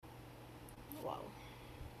wow.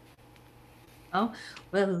 Oh,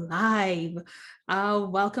 we're live.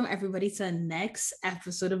 Welcome everybody to the next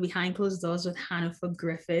episode of Behind Closed Doors with Hannah for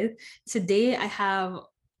Griffith. Today I have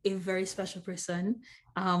a very special person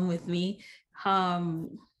with me. I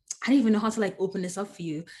don't even know how to like open this up for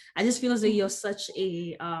you. I just feel as though you're such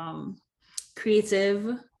a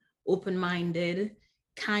creative, open-minded,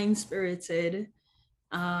 kind-spirited,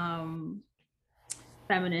 um,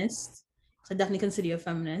 feminist. So I definitely consider you a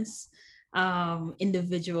feminist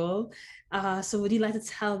individual. So would you like to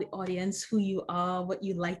tell the audience who you are, what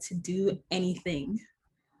you like to do, anything?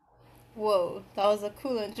 Whoa, that was a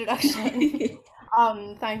cool introduction.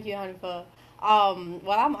 Thank you, Hanifa.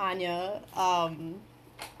 Well, I'm Anya.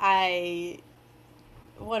 I,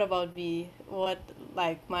 what about me?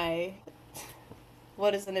 Like,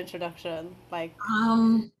 what is an introduction? Like,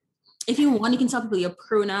 um, if you want, you can tell people your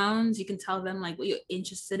pronouns. You can tell them like what you're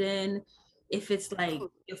interested in. If it's like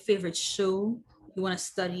cool. your favorite show, you want to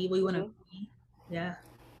study, what you want to Cool. be. Yeah.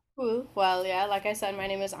 Cool. Well, yeah, like I said, my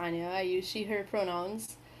name is Anya. I use she, her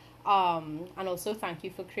pronouns. And also thank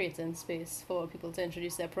you for creating space for people to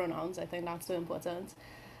introduce their pronouns. I think that's so important.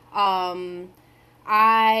 Um,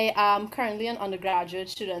 I am currently an undergraduate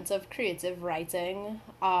student of creative writing,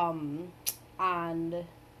 and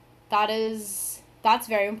that's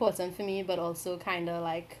very important for me, but also kind of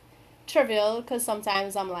like trivial because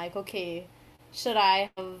sometimes I'm like, okay, should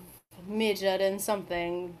I have majored in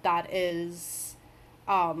something that is,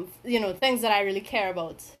 things that I really care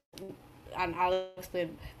about, and I'll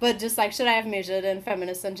explain. But just like, should I have majored in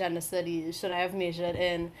feminist and gender studies? Should I have majored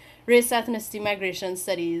in race, ethnicity, migration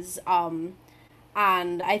studies?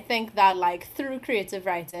 And I think that like through creative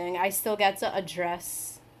writing, I still get to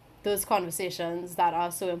address those conversations that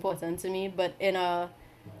are so important to me, but in a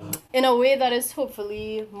way that is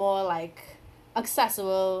hopefully more like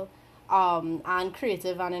accessible and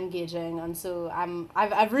creative and engaging. And so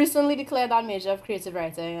I've recently declared that major of creative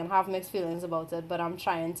writing and have mixed feelings about it, but I'm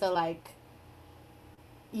trying to like,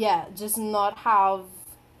 yeah, just not have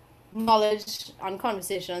knowledge and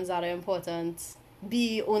conversations that are important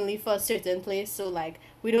be only for a certain place. So like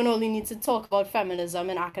we don't only need to talk about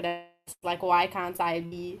feminism in academics. Like why can't I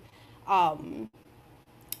be um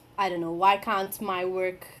I don't know, why can't my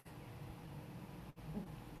work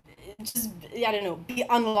just I don't know, be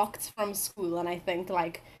unlocked from school? And I think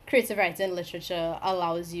like creative writing literature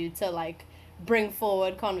allows you to like bring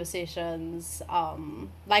forward conversations,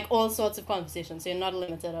 like all sorts of conversations. So you're not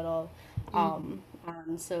limited at all. Mm.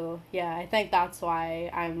 And so yeah, I think that's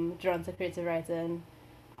why I'm drawn to creative writing.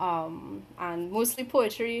 And mostly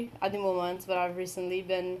poetry at the moment, but I've recently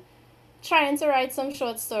been trying to write some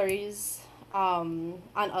short stories, and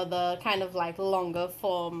other kind of like longer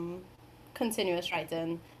form continuous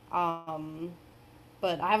writing. Um,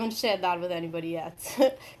 but I haven't shared that with anybody yet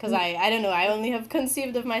because I don't know, I only have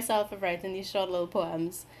conceived of myself of writing these short little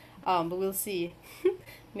poems. But we'll see.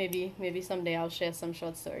 Maybe someday I'll share some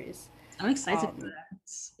short stories. I'm excited for Um, that.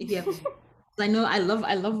 If you ever, I know I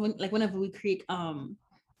love when, like whenever we create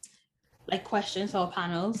like questions for our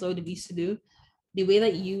panel, so the we used to do the way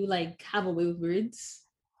that you like have a way with words.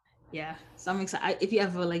 Yeah. So I'm excited. If you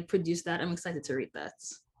ever like produce that, I'm excited to read that.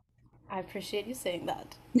 I appreciate you saying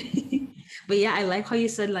that. But yeah, I like how you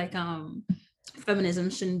said like feminism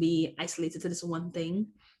shouldn't be isolated to this one thing.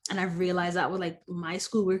 And I've realized that with like my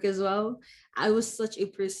schoolwork as well. I was such a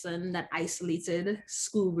person that isolated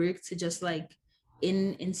schoolwork to just like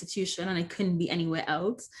in institution and I couldn't be anywhere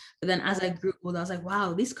else. But then as I grew older, I was like,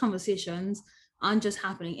 wow, these conversations aren't just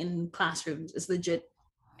happening in classrooms. It's legit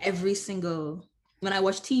every single when I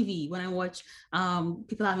watch TV, when I watch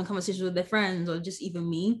people having conversations with their friends or just even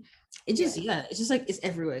me, it just Yeah. yeah, it's just like it's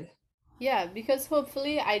everywhere. Yeah, because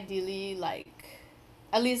hopefully, ideally, like,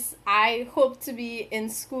 at least I hope to be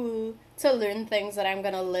in school to learn things that I'm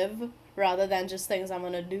gonna live rather than just things I'm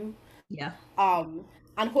gonna do. Yeah. Um,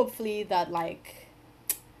 and hopefully that, like,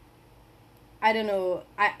 I don't know,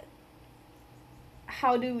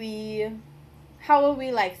 how do we, how are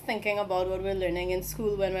we, like, thinking about what we're learning in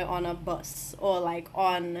school when we're on a bus or, like,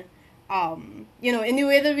 on, in the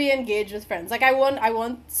way that we engage with friends. Like, I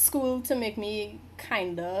want school to make me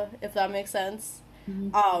kinder, if that makes sense.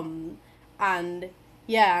 Mhm. Um, and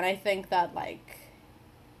yeah, and I think that like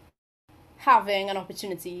having an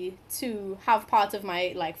opportunity to have part of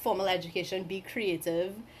my like formal education be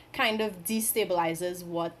creative kind of destabilizes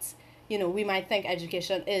what we might think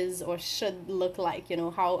education is or should look like.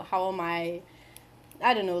 How am I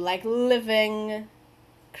don't know, like living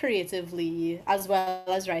creatively as well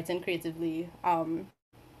as writing creatively,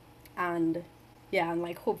 and yeah, and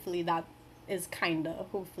like hopefully that is kinder,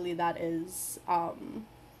 hopefully that is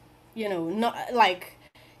not like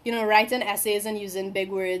writing essays and using big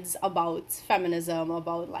words about feminism,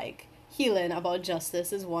 about like healing, about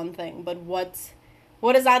justice is one thing, but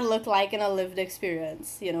what does that look like in a lived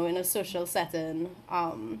experience, in a social setting?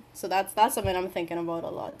 So that's something I'm thinking about a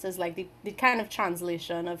lot. Is like the kind of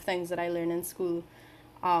translation of things that I learn in school,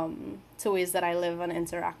 to ways that I live and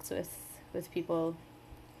interact with people.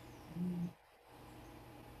 Mm.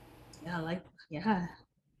 Yeah, yeah,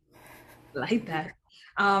 like that.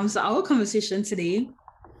 So our conversation today,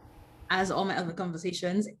 as all my other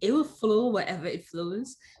conversations, it will flow wherever it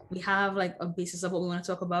flows. We have like a basis of what we want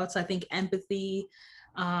to talk about. So I think empathy,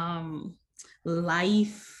 um,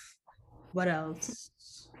 life, what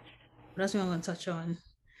else? What else we want to touch on?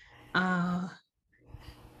 Uh,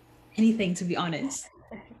 anything to be honest.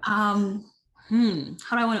 Um,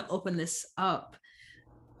 how do I want to open this up?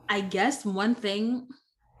 I guess one thing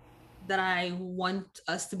that I want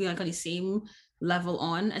us to be like on the same level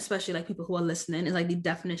on, especially like people who are listening, is like the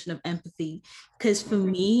definition of empathy. Because for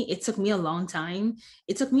me, it took me a long time.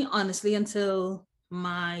 It took me honestly until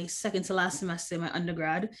my second to last semester in my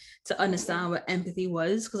undergrad to understand what empathy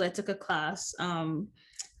was. Because I took a class,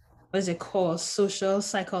 what is it called? Social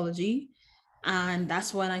psychology. And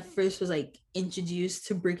that's when I first was like introduced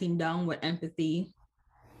to breaking down what empathy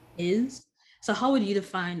is. So how would you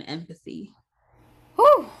define empathy?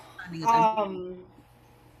 Whew. Understanding of empathy. Um,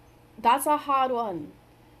 that's a hard one.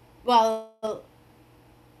 Well,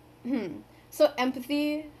 so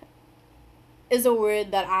empathy is a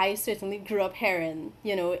word that I certainly grew up hearing,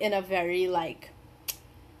 in a very like,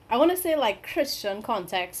 I want to say like Christian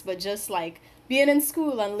context, but just like being in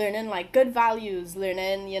school and learning like good values,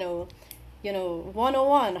 learning,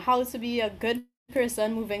 101 how to be a good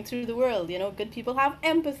person moving through the world. Good people have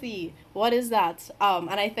empathy. What is that? And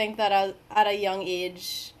I think that at a young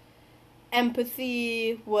age,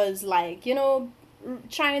 empathy was like,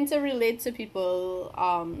 trying to relate to people,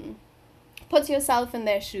 put yourself in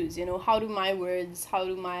their shoes. How do my words, how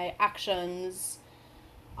do my actions,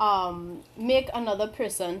 make another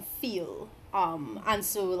person feel, and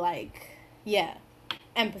so like, yeah,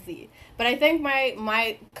 empathy. But I think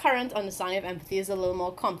my current understanding of empathy is a little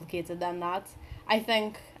more complicated than that. I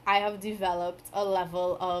think I have developed a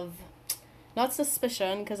level of, not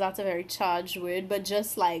suspicion because that's a very charged word, but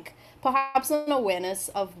just like perhaps an awareness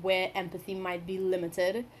of where empathy might be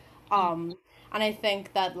limited. um and I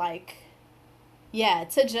think that like, yeah,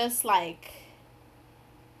 to just like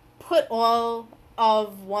put all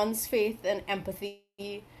of one's faith in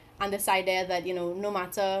empathy and this idea that, no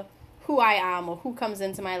matter who I am or who comes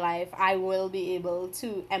into my life, I will be able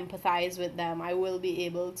to empathize with them. I will be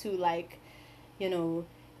able to like, you know,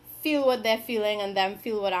 feel what they're feeling and them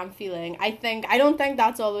feel what I'm feeling. I don't think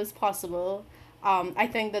that's always possible. I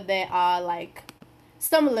think that there are like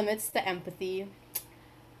some limits to empathy.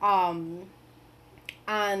 Um,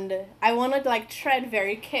 and I want to like tread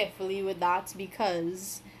very carefully with that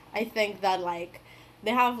because I think that like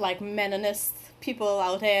they have like meninist people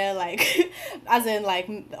out here, like as in like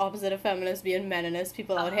opposite of feminists being meninist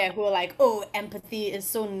people out here who are like, oh, empathy is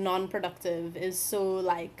so non-productive, is so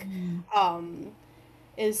like, Mm. um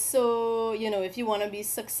is so, if you want to be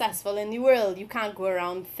successful in the world, you can't go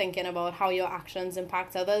around thinking about how your actions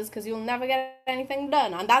impact others because you'll never get anything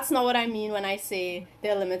done. And that's not what I mean when I say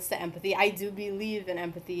there are limits to empathy. I do believe in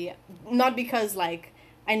empathy, not because like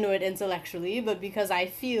I know it intellectually, but because I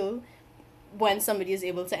feel when somebody is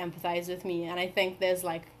able to empathize with me. And I think there's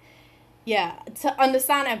like, yeah, to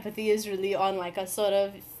understand empathy is really on like a sort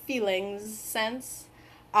of feelings sense.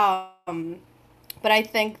 Um, but I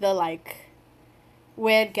think the like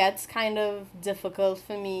where it gets kind of difficult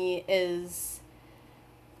for me is,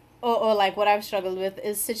 or like what I've struggled with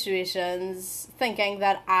is situations thinking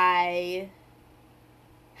that I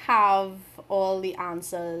have all the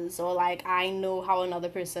answers, or like I know how another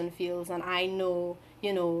person feels and I know,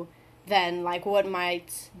 then like what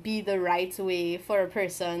might be the right way for a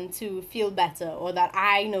person to feel better, or that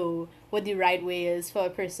I know what the right way is for a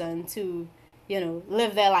person to,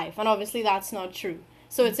 live their life. And obviously that's not true.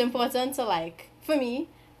 So it's important to like, for me,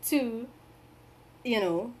 to, you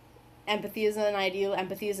know, empathy is an ideal,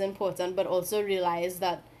 empathy is important, but also realize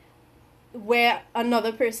that where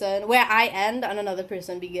I end and another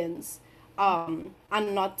person begins. And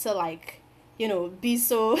not to like, be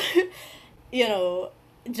so, you know,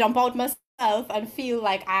 jump out myself and feel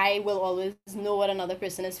like I will always know what another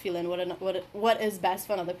person is feeling, what is best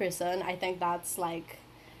for another person. I think that's like,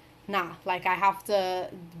 nah, like I have to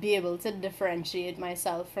be able to differentiate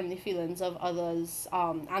myself from the feelings of others,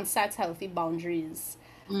 and set healthy boundaries.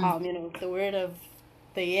 Mm. The word of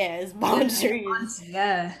the year is Yeah, boundaries. honestly,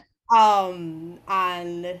 yeah.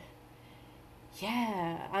 And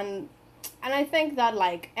yeah, and And I think that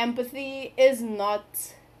like empathy is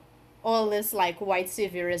not all this like white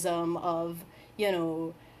saviorism of, you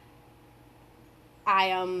know, I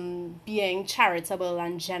am being charitable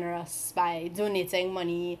and generous by donating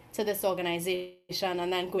money to this organization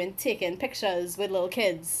and then going taking pictures with little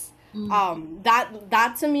kids. Mm.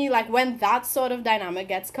 That to me, like when that sort of dynamic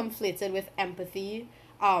gets conflated with empathy,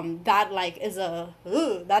 that like is a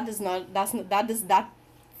ugh, that does not that's not, that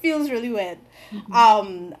feels really weird.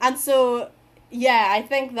 Mhm. And so yeah, I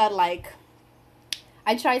think that like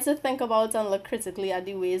I try to think about and look critically at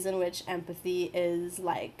the ways in which empathy is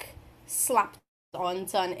like slapped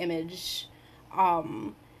onto an image.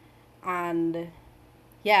 Um and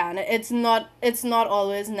yeah, and it's not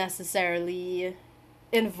always necessarily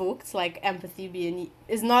invoked, like empathy being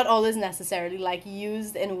is not always necessarily like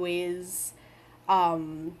used in ways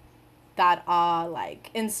um that are like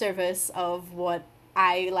in service of what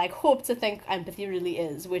I like hope to think empathy really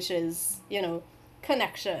is, which is,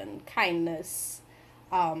 connection, kindness.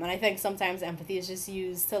 And I think sometimes empathy is just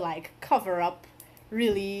used to like cover up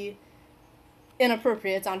really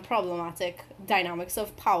inappropriate and problematic dynamics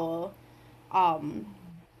of power. Um,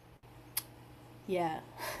 yeah.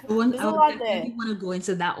 One, There's I a would lot there. definitely want to go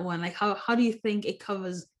into that one. Like, how do you think it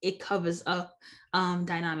covers up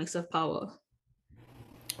dynamics of power?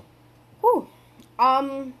 Whew.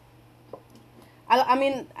 Um, I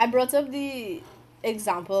mean, I brought up the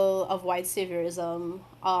example of white saviorism,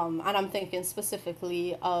 and I'm thinking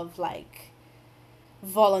specifically of like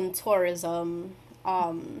voluntarism,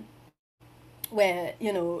 um, where,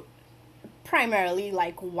 primarily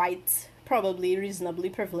like white, probably reasonably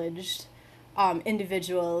privileged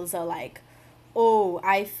individuals are like, oh,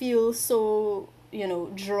 I feel so,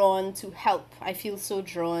 drawn to help. I feel so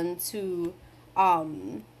drawn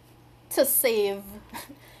um, to save,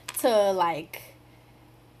 to like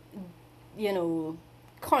you know,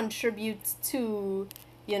 contribute to,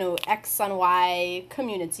 X and Y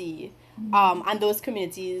community. And those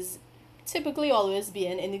communities typically always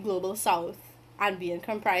being in the global south and being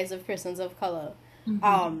comprised of persons of color. Mm-hmm.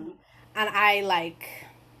 Um, and I like,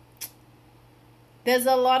 there's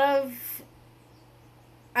a lot of,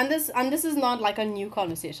 and this is not like a new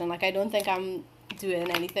conversation. Like, I don't think I'm doing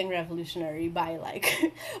anything revolutionary by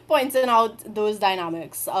like pointing out those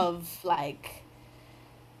dynamics of like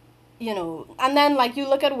and then like you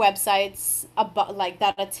look at websites about like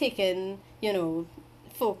that are taking,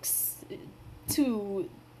 folks to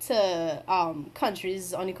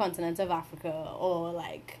countries on the continent of Africa or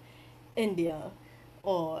like India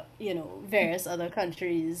or various other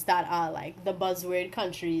countries that are like the buzzword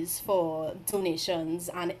countries for donations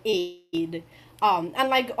and aid. And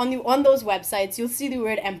like on those websites you'll see the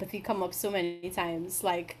word empathy come up so many times,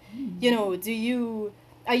 like, do you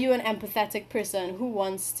are you an empathetic person who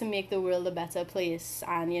wants to make the world a better place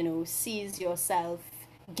and sees yourself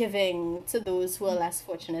giving to those who are less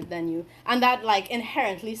fortunate than you, and that like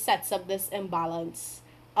inherently sets up this imbalance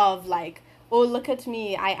of like, oh, look at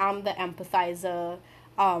me, I am the empathizer,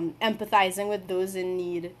 empathizing with those in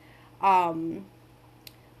need. um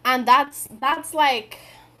and that's like,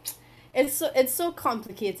 it's so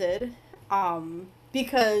complicated,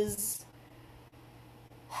 because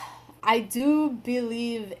I do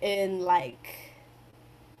believe in like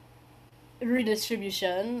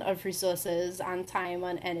redistribution of resources and time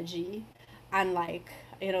and energy, and like,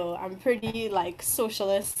 I'm pretty like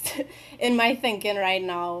socialist in my thinking right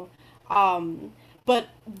now. But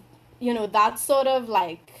that sort of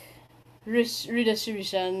like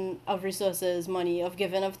redistribution of resources, money, of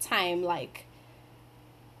giving of time, like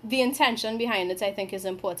the intention behind it I think is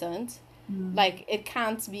important. Mm. Like, it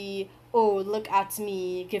can't be, oh, look at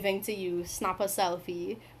me giving to you, snap a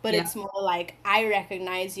selfie, but Yeah. it's more like, I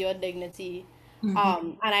recognize your dignity,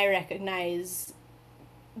 Mm-hmm. and I recognize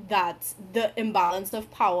that the imbalance of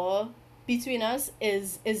power between us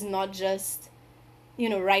is not just,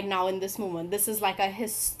 right now in this moment. This is like a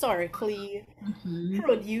historically Mm-hmm.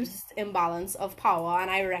 produced imbalance of power, and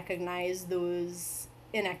I recognize those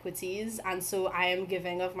inequities, and so I am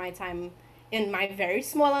giving of my time in my very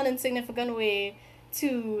small and insignificant way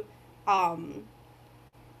to um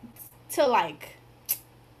like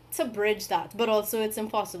to bridge that. But also it's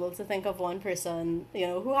impossible to think of one person,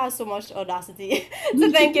 who has so much audacity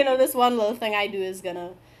to think, this one little thing I do is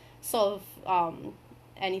gonna solve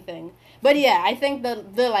anything. But yeah, I think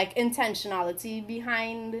the like intentionality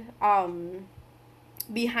behind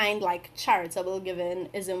like charitable giving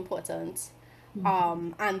is important.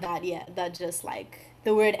 And that, yeah, that just like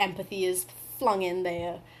the word empathy is flung in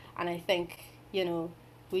there, and I think,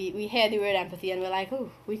 we hear the word empathy and we're like, oh,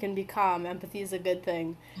 we can be calm, empathy is a good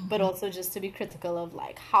thing, but Mm-hmm. also just to be critical of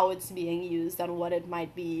like how it's being used and what it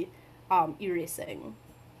might be erasing.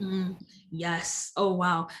 Mm, yes. Oh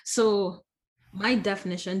wow. So my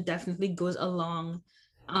definition definitely goes along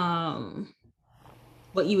um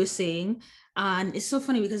what you were saying. And it's so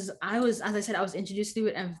funny because as I said, I was introduced to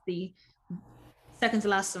it empathy second to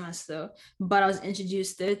last semester, but I was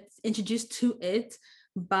introduced to it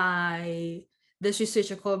by this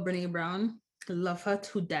researcher called Brene Brown. Love her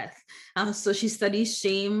to death. So she studies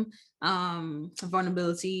shame,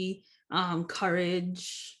 vulnerability,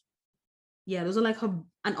 courage, yeah, those are like her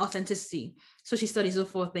and authenticity. So she studies those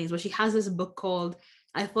four things. But she has this book called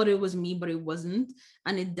I Thought It Was Me, but It Wasn't.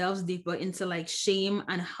 And it delves deeper into like shame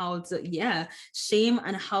and how to, yeah, shame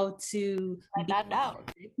and how to Write be that down.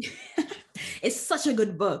 authentic. It's such a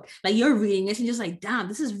good book. Like you're reading it and you're just like, damn,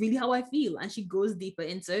 this is really how I feel. And she goes deeper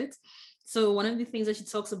into it. So one of the things that she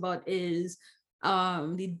talks about is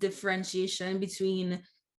the differentiation between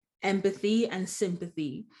empathy and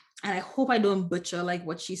sympathy. And I hope I don't butcher like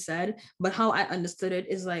what she said, but how I understood it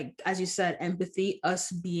is like, as you said, empathy,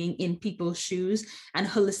 us being in people's shoes and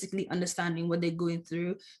holistically understanding what they're going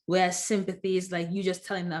through. Whereas sympathy is like you just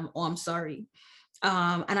telling them, oh, I'm sorry.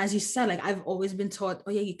 And as you said, like I've always been taught,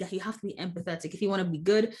 oh yeah, you have to be empathetic. If you want to be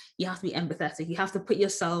good, you have to be empathetic. You have to put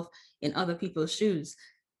yourself in other people's shoes.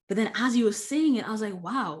 But then as you were saying it, I was like,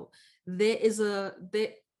 wow, there is a there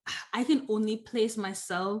I can only place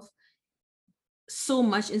myself so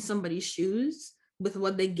much in somebody's shoes with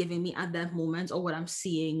what they're giving me at that moment or what I'm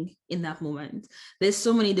seeing in that moment. There's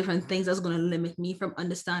so many different things that's going to limit me from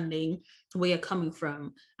understanding where you're coming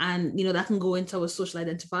from. And, that can go into our social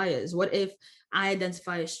identifiers. What if I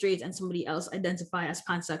identify as straight and somebody else identify as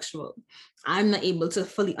pansexual? I'm not able to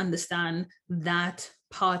fully understand that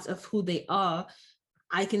part of who they are.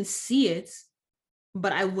 I can see it,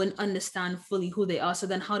 but I wouldn't understand fully who they are. So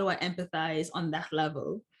then how do I empathize on that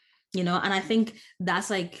level? And I think that's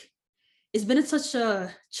like it's been such a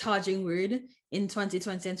charging word in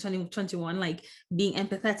 2020 and 2021, like being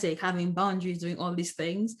empathetic, having boundaries, doing all these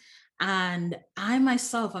things. And I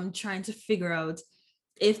myself, I'm trying to figure out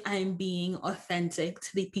if I'm being authentic to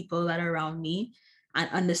the people that are around me and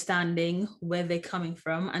understanding where they're coming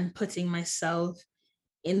from and putting myself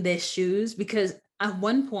in their shoes. Because at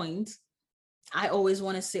one point, I always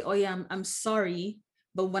want to say, oh yeah, I'm sorry.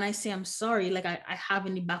 But when I say I'm sorry, like I have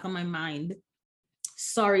in the back of my mind,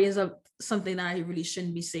 sorry is something that I really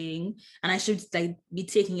shouldn't be saying. And I should like be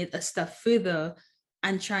taking it a step further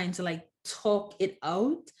and trying to like talk it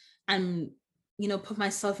out and put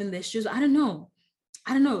myself in their shoes. I don't know.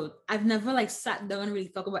 I don't know. I've never like sat down and really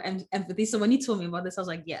thought about empathy. So when you told me about this, I was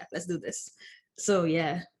like, yeah, let's do this. So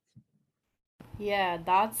yeah. Yeah,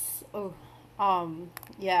 that's oh,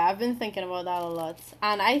 yeah, I've been thinking about that a lot,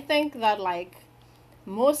 and I think that like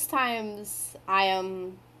most times I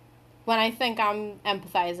am when I think I'm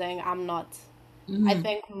empathizing, I'm not. I Mm-hmm.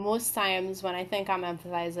 think most times when I think I'm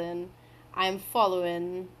empathizing, I'm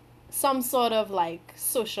following some sort of like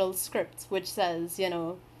social script which says,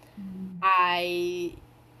 I,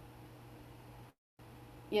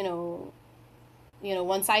 you know,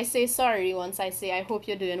 once I say sorry, once I say I hope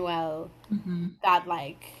you're doing well, Mm-hmm. that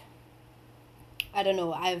like I don't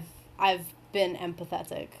know, I've been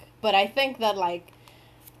empathetic. But I think that like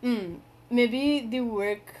maybe the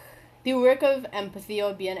work of empathy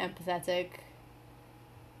or being empathetic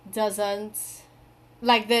doesn't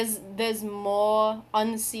like there's more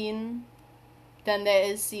unseen than there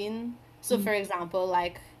is seen. So Mm-hmm. for example,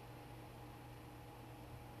 like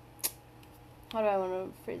how do I want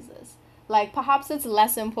to phrase this? Like perhaps it's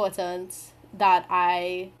less important that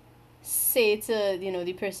I say to,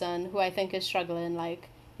 the person who I think is struggling, like,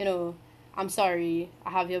 you know, I'm sorry, I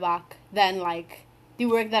have your back, than like the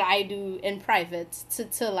work that I do in private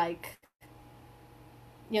to like,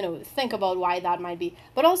 think about why that might be.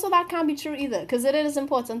 But also that can't be true either, because it is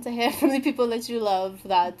important to hear from the people that you love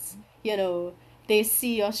that, you know, they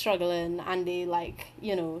see you're struggling and they like,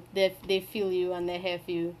 they feel you and they're here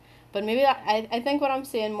for you. But maybe I think what I'm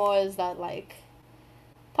saying more is that like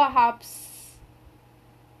perhaps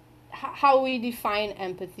how we define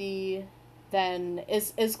empathy then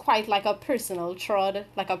is quite like a personal trod,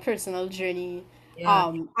 like a personal journey.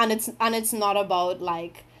 Yeah. And it's not about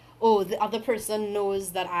like, oh, the other person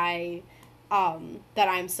knows that I'm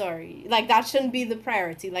sorry. Like that shouldn't be the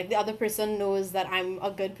priority. Like the other person knows that I'm a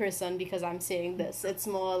good person because I'm saying this. It's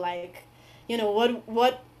more like,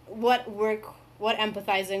 what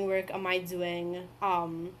empathizing work am I doing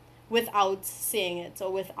without saying it,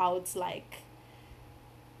 or without like,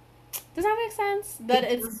 does that make sense? That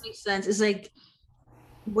It does it's make sense. It's like,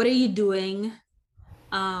 what are you doing?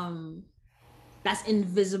 Um, that's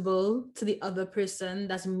invisible to the other person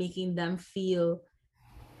that's making them feel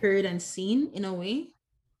heard and seen in a way.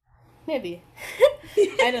 Maybe.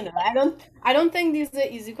 I don't know. I don't think these are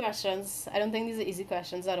easy questions. I don't think these are easy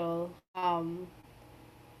questions at all.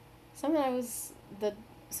 Something I was the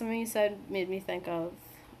something you said made me think of.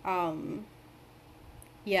 Um,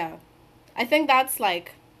 yeah. I think that's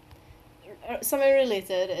like something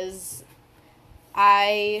related is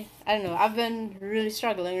I don't know. I've been really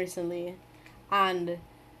struggling recently, and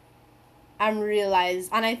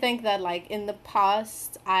and I think that like in the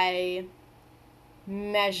past I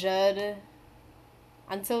measured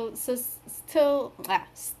until so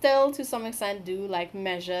still to some extent do like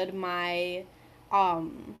measured my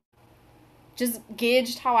um just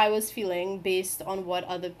gauged how I was feeling based on what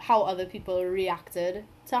other how other people reacted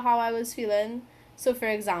to how I was feeling. So for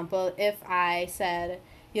example, if I said,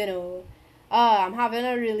 you know, I'm having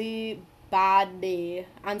a really bad day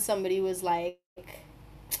and somebody was like,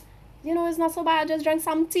 it's not so bad, just drink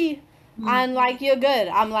some tea. Mm. And like you're good.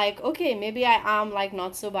 I'm like, okay, maybe I am like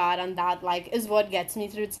not so bad and that like is what gets me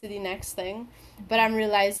through to the next thing. But I'm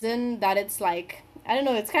realizing that it's like I don't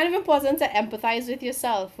know, it's kind of important to empathize with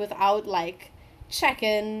yourself without like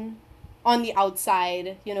checking on the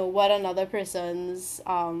outside, what another person's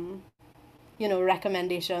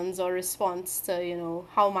recommendations or response to,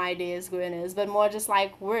 how my day is going is, but more just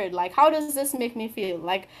like word, like how does this make me feel?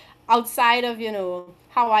 Like outside of,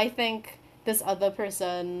 how I think this other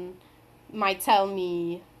person might tell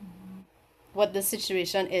me what the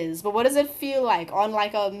situation is. But what does it feel like on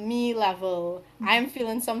like a me level? I'm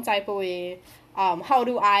feeling some type of way. How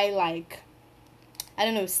do I like I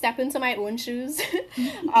don't know, step into my own shoes,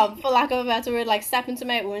 for lack of a better word, like step into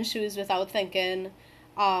my own shoes without thinking,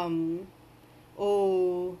 um,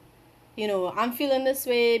 oh, I'm feeling this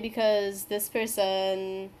way because this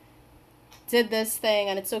person did this thing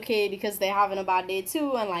and it's okay because they're having a bad day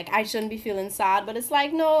too and like I shouldn't be feeling sad, but it's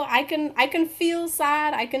like no, I can feel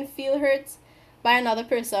sad, I can feel hurt by another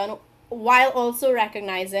person while also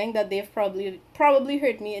recognizing that they've probably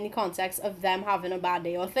hurt me in the context of them having a bad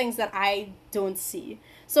day or things that I don't see.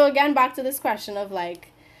 So again, back to this question of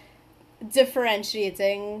like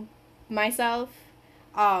differentiating myself,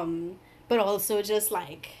 um but also just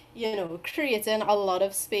like creating a lot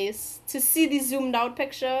of space to see the zoomed out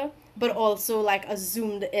picture but also like a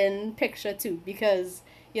zoomed in picture too, because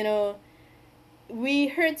you know we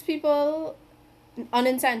hurt people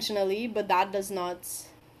unintentionally, but that doesn't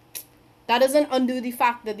undo the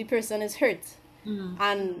fact that the person is hurt. Mm.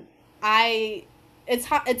 And I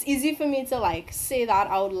it's easy for me to like say that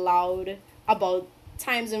out loud about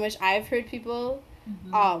times in which I've hurt people.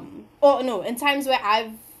 Mhm. Or no, in times where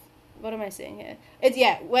I've what am I saying here? It's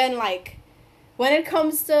yeah, when it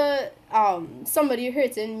comes to somebody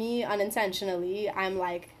hurting me unintentionally, I'm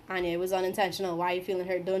like, Anya, it was unintentional. Why are you feeling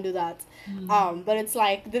hurt? Don't do that. Mm. But it's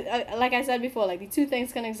like like I said before, like the two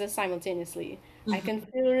things can exist simultaneously. I Mhm. can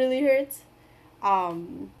feel really hurt,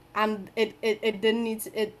 and it didn't need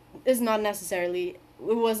to, it is not necessarily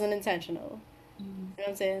it wasn't intentional. Mm. You know what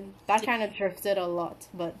I'm saying? That kind of drifted a lot,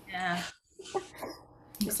 but Yeah.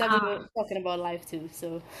 we said we were talking about life too,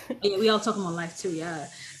 so Yeah, we all talking about life too, yeah.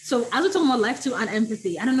 So as we're talking about life too and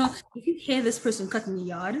empathy, I don't know if you hear this person cutting the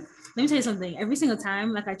yard. Let me tell you something. Every single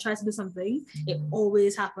time, like I try to do something, it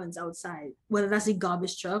always happens outside, whether that's a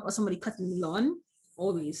garbage truck or somebody cutting the lawn,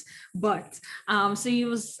 always. But so you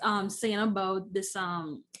was saying about this a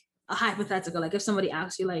hypothetical, like if somebody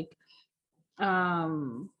asks you like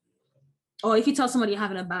um or if you tell somebody you're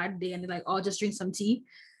having a bad day and they're like, oh, just drink some tea.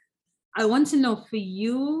 I want to know for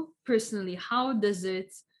you personally, how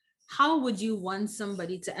would you want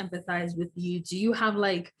somebody to empathize with you? Do you have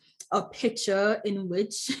like a picture in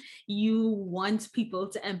which you want people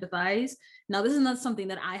to empathize? Now, this is not something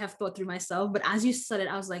that I have thought through myself, but as you said it,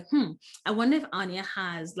 I was like, I wonder if Anya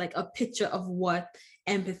has like a picture of what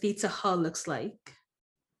empathy to her looks like.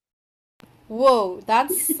 whoa,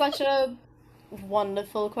 that's such a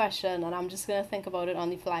wonderful question, and I'm just gonna think about it on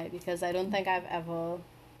the fly because I don't think I've ever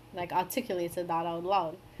like articulated that out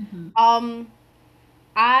loud. Mhm. Um,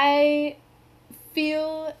 I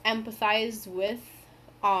feel empathized with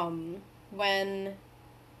um when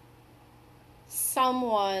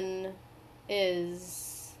someone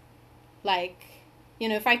is like,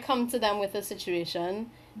 if I come to them with a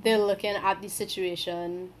situation, they're looking at the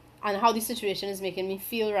situation and how the situation is making me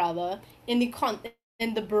feel rather in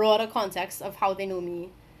the broader context of how they know me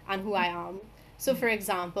and who I am. So for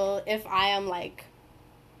example, if I am like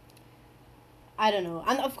I don't know.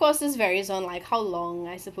 And of course, this varies on like how long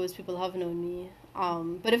I suppose people have known me.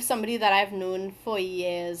 But if somebody that I've known for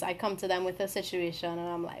years, I come to them with a situation and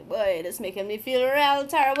I'm like, boy, this making me feel real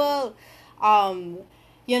terrible. Um,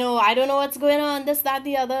 I don't know what's going on, this, that,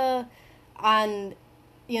 the other. And,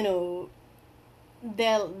 you know,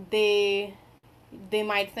 they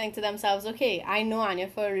might think to themselves, okay, I know Anya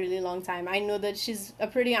for a really long time. I know that she's a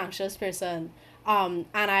pretty anxious person. And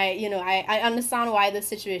I understand why this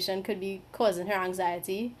situation could be causing her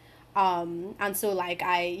anxiety. And so like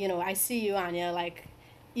I see you, Anya, like,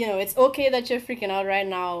 it's okay that you're freaking out right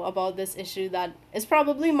now about this issue that is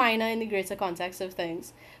probably minor in the greater context of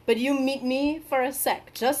things. But you meet me for a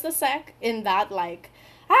sec, just a sec, in that like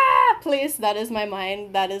place that is my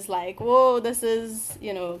mind that is like, whoa, this is,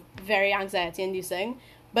 very anxiety inducing.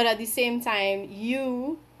 But at the same time,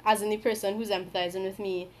 you, as in the person who's empathizing with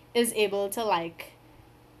me, is able to like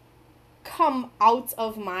come out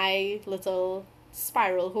of my little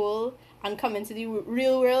spiral hole and come into the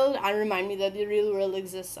real world and remind me that the real world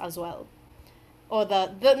exists as well. Or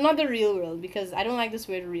the not the real world, because I don't like this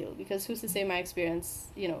word real, because who's to say my experience,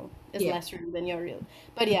 is Yeah. less real than your real.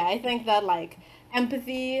 But yeah, I think that like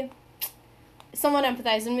empathy, someone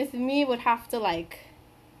empathizing with me would have to like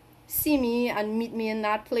see me and meet me in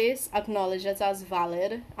that place, acknowledge it as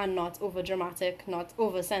valid and not over dramatic, not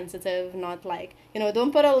oversensitive, not like,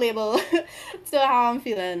 don't put a label to how I'm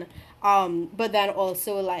feeling. But then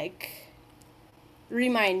also like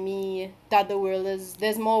remind me that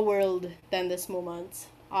there's more world than this moment.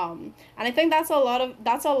 And I think that's a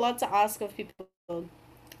lot to ask of people.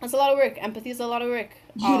 It's a lot of work. Empathy is a lot of work.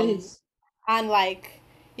 It is. And like,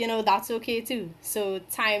 that's okay too. So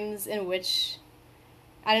times in which,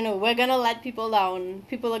 I don't know, we're gonna let people down,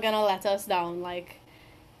 people are gonna let us down, like,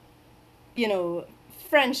 you know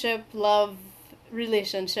friendship, love,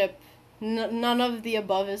 relationship, none of the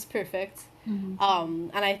above is perfect. Mm-hmm.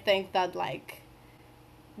 And I think that like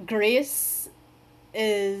grace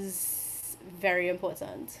is very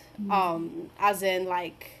important. As in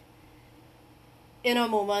like in a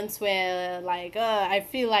moment where like I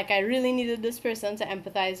feel like I really needed this person to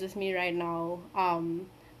empathize with me right now.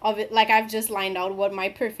 Of it, like I've just lined out what my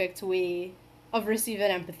perfect way of receiving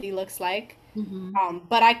empathy looks like. Mm-hmm.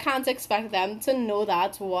 But I can't expect them to know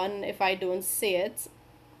that one if I don't say it.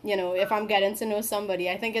 If I'm getting to know somebody,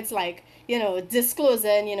 I think it's like,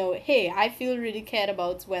 disclosing, hey, I feel really cared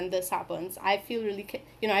about when this happens. I feel really,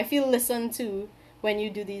 I feel listened to when you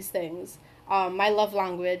do these things. My love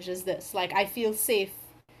language is this. Like, I feel safe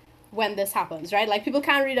when this happens, right? Like, people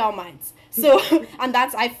can't read our minds. So, and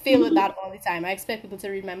I fail with that all the time. I expect people to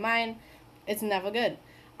read my mind. It's never good.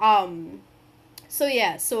 Um, so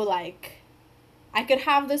yeah, so like, I could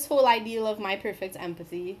have this whole ideal of my perfect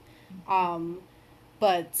empathy. Um,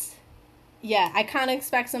 but yeah, I can't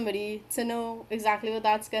expect somebody to know exactly what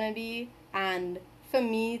that's gonna be, and for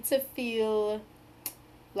me to feel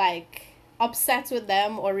like upset with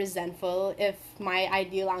them or resentful if my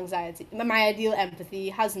ideal empathy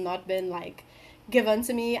has not been like given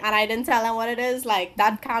to me and I didn't tell them what it is, like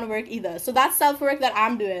that can't work either. So that's self work that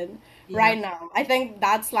I'm doing Yeah. right now. I think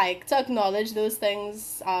that's like to acknowledge those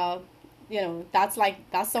things. That's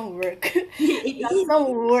some work. That's It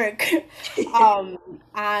some work. is.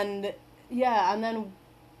 And yeah,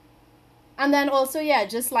 and then also, yeah,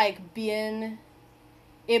 just like being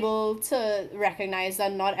able to recognize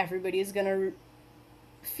that not everybody is gonna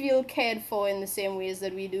feel cared for in the same ways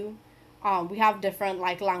that we do. We have different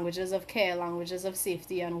like languages of care, languages of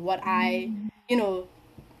safety, and you know,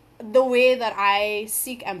 the way that I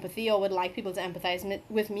seek empathy or would like people to empathize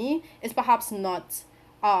with me is perhaps not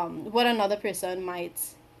what another person might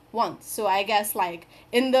want. So I guess like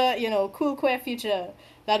in the cool queer future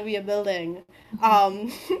that we are building,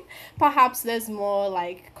 um, perhaps there's more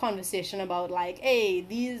like conversation about like, hey,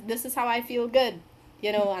 this is how I feel good,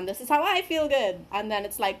 and this is how I feel good, and then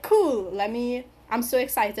it's like, cool. I'm so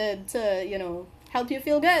excited to help you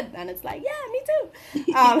feel good, and it's like, yeah, me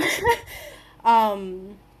too.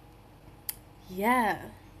 Um, yeah.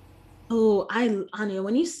 Oh, Anya,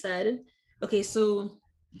 when you said, okay, so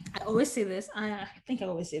I always say this. I think I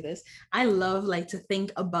always say this. I love like to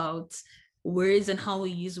think about words and how we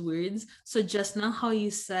use words. So just now, how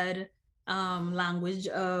you said language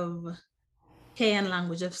of care and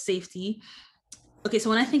language of safety. Okay, so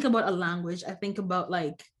when I think about a language, I think about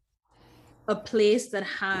like a place that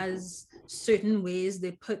has certain ways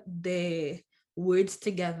they put their words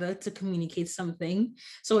together to communicate something.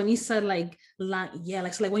 So when you said like yeah,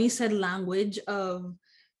 like so like when you said language of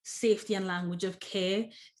safety and language of care,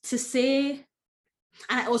 to say,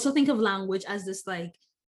 and I also think of language as this like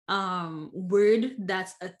word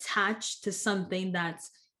that's attached to something that's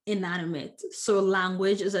inanimate. So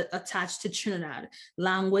language is attached to Trinidad,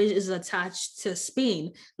 language is attached to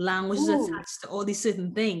Spain, language is Ooh. attached to all these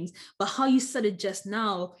certain things. But how you said it just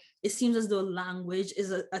now, it seems as though language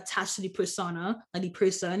is attached to the persona and the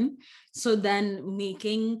person. So then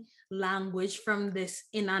making language from this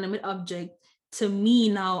inanimate object to me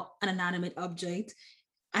now an inanimate object,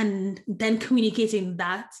 and then communicating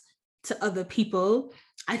that to other people.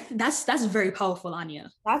 That's very powerful, Anya.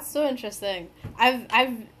 That's so interesting.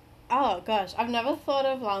 I've oh gosh, I've never thought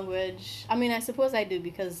of language. I mean, I suppose I do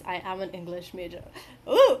because I am an English major.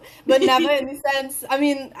 Ooh, but never in the sense. I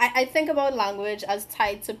mean, I think about language as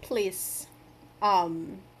tied to place,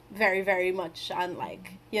 um, very, very much. And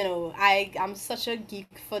like, I'm such a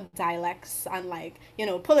geek for dialects and like,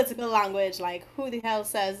 political language. Like, who the hell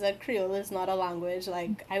says that Creole is not a language?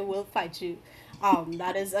 Like, I will fight you.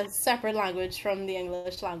 That is a separate language from the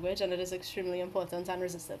English language, and it is extremely important and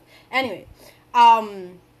resistive. Anyway,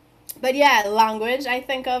 um, but yeah, language I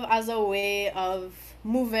think of as a way of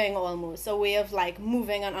moving, almost a way of like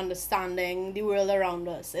moving and understanding the world around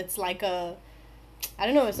us. It's like I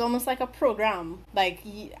don't know, it's almost like a program. Like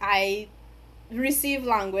I receive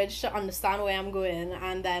language to understand where I'm going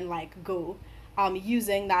and then like go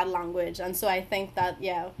using that language. And so I think that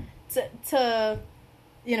yeah, to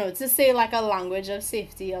to say like a language of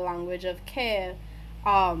safety, a language of care,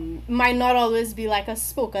 might not always be like a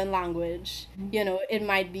spoken language. It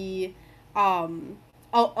might be a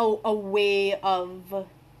way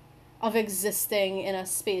of existing in a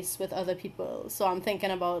space with other people. So I'm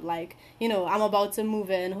thinking about like, I'm about to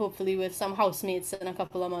move in, hopefully with some housemates in a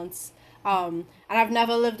couple of months. And I've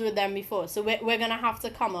never lived with them before. So we're gonna have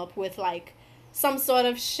to come up with like some sort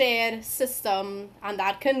of shared system, and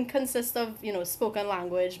that can consist of, spoken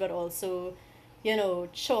language, but also,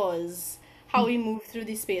 chores, how we move through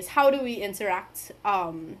the space, how do we interact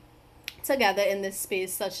together in this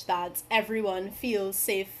space such that everyone feels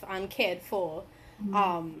safe and cared for.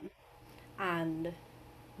 Um, and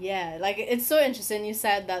yeah, like it's so interesting you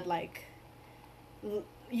said that like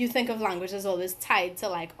you think of language as always tied to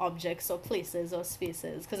like objects or places or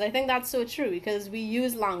spaces, because I think that's so true, because we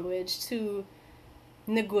use language to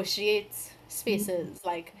negotiate spaces.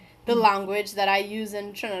 Like the language that I use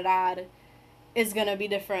in Trinidad is going to be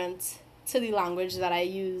different to the language that I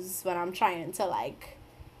use when I'm trying to like,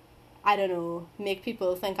 I don't know, make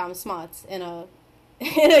people think I'm smart in a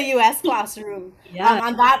in a US classroom. Yeah.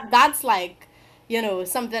 And that's like,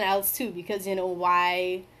 something else too, because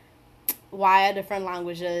why are different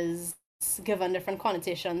languages given different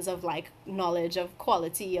connotations of like knowledge, of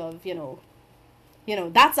quality, of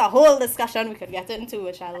that's a whole discussion we could get into,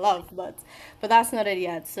 which I love, but that's not it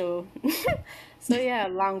yet. So so yeah,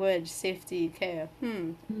 language, safety, care.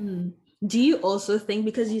 Hmm. Do you also think,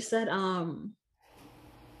 because you said oh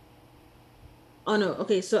no,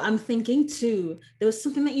 okay, so I'm thinking too, there was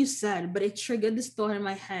something that you said, but it triggered this thought in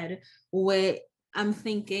my head where I'm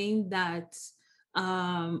thinking that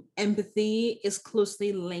empathy is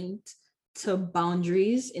closely linked to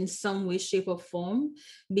boundaries in some way, shape, or form.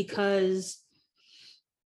 Because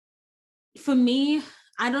for me,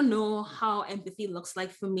 I don't know how empathy looks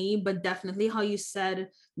like for me, but definitely how you said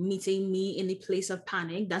meeting me in the place of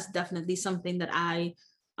panic, that's definitely something that I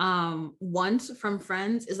want from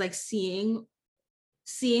friends, is like seeing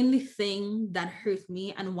the thing that hurt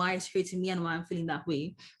me and why it's hurting me and why I'm feeling that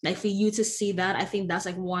way. Like for you to see that, I think that's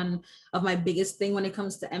like one of my biggest thing when it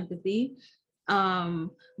comes to empathy.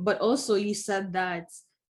 But also you said that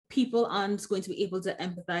people aren't going to be able to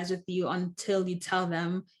empathize with you until you tell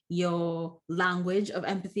them your language of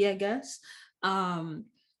empathy, I guess. Um,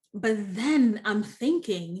 but then I'm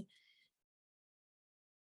thinking,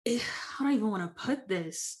 how do I even want to put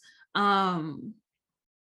this? Um,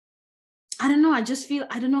 I don't know. I just feel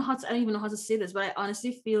I don't know how to. I don't even know how to say this, but I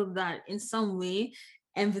honestly feel that in some way,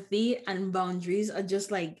 empathy and boundaries are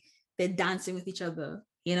just like they're dancing with each other.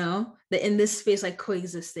 They're in this space like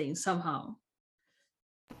coexisting somehow.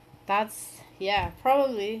 That's yeah,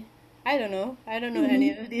 probably. I don't know any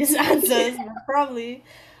Mhm. of these answers, but probably.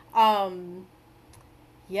 Um,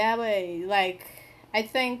 yeah, but like I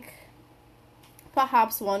think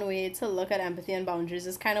perhaps one way to look at empathy and boundaries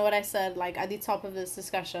is kind of what I said like at the top of this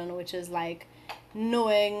discussion, which is like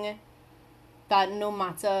knowing that no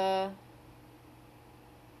matter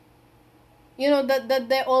that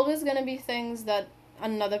there always gonna be things that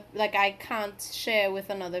another like I can't share with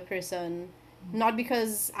another person, not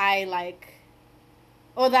because I like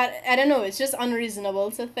or that I don't know, it's just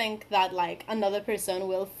unreasonable to think that like another person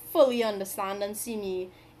will fully understand and see me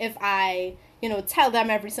if I, tell them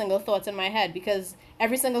every single thought in my head, because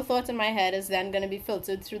every single thought in my head is then going to be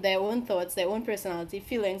filtered through their own thoughts, their own personality,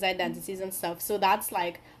 feelings, identities and stuff. So that's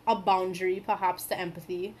like a boundary perhaps to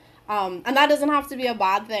empathy. And that doesn't have to be a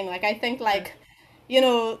bad thing. Like I think like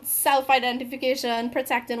self identification,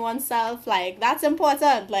 protecting oneself, like that's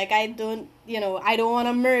important. Like I don't want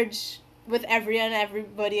to merge with every and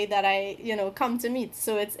everybody that I come to meet.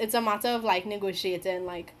 So it's a matter of like negotiating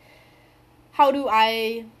like how do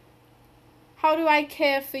I how do I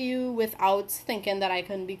care for you without thinking that I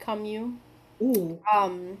can become you? Ooh.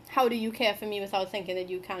 How do you care for me without thinking that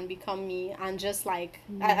you can become me? And just like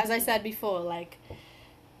Mm. as I said before, like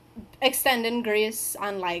extending grace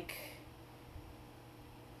and like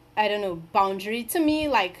I don't know, boundary to me,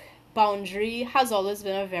 like boundary has always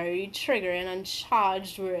been a very triggering and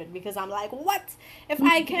charged word because I'm like, what? If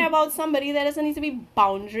I care about somebody, there doesn't need to be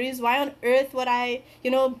boundaries. Why on earth would I,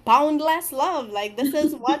 boundless love? Like, this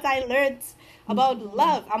is what I learned about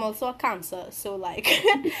love. I'm also a Cancer, so like,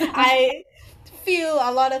 I feel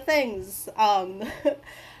a lot of things.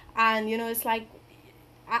 And it's like,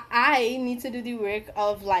 I need to do the work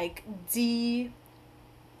of like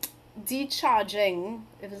decharging,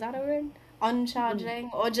 if is that a word, uncharging,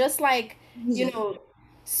 or just like Use you it. know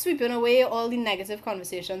sweeping away all the negative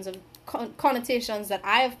conversations of connotations that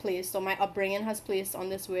I have placed or my upbringing has placed on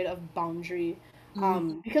this word of boundary,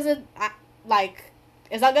 Mm. because like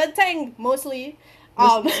it's a good thing mostly.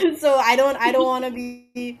 Most. So I don't want to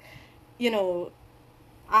be, you know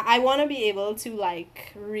I want to be able to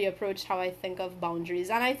like reapproach how I think of boundaries.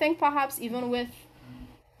 And I think perhaps even with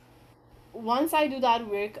once I do that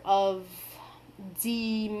work of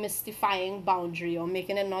demystifying boundary or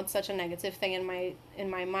making it not such a negative thing in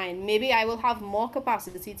my mind, maybe I will have more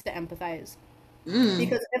capacity to empathize. Mm.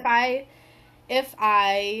 Because if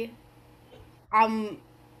I am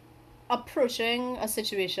approaching a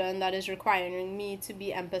situation that is requiring me to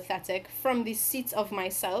be empathetic from the seat of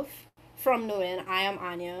myself, from knowing I am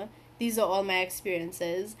Anya, these are all my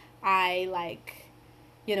experiences. I like,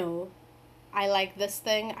 you know, I like this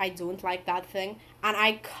thing, I don't like that thing. And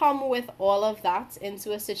I come with all of that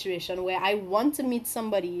into a situation where I want to meet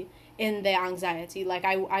somebody in their anxiety. Like,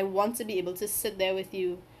 I want to be able to sit there with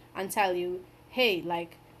you and tell you, hey,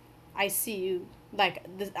 like, I see you. Like,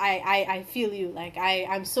 this, I feel you. Like,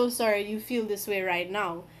 I'm so sorry you feel this way right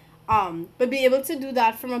now. But be able to do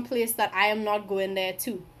that from a place that I am not going there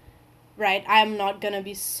too, right? I am not gonna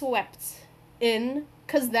be swept in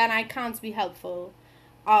because then I can't be helpful.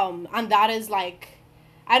 And that is like,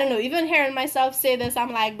 I don't know, even hearing myself say this,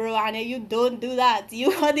 I'm like, bro, Anya, you don't do that.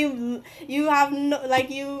 You have no, like,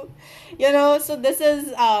 so this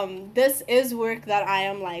is work that I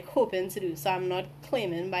am like hoping to do. So I'm not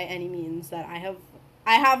claiming by any means that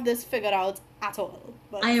I have this figured out at all.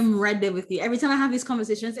 But I am right there with you. Every time I have these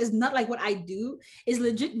conversations, it's not like what I do. It's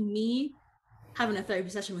legit me having a therapy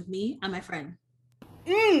session with me and my friend.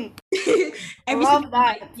 mm, I Every single love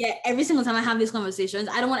time that. yeah, every single time I have these conversations,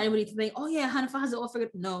 I don't want anybody to think, oh yeah, Hanifa has it all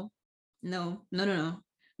figured. No, no, no, no, no,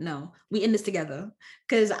 no. We in this together.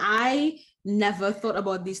 Because I never thought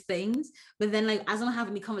about these things. But then like as I'm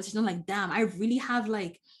having the conversation, I'm like, damn, I really have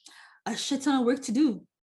like a shit ton of work to do.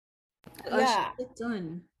 A Yeah, shit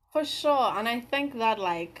ton. for sure. And I think that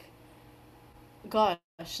like gosh,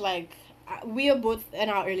 like we are both in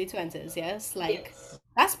our early 20s, yes? Like Yes.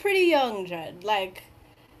 that's pretty young, Jed. Like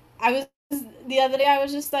I was the other day I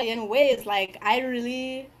was just studying ways like I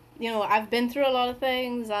really, I've been through a lot of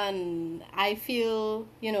things and I feel,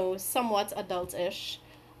 somewhat adultish.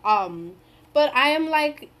 Um but I am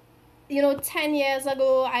like 10 years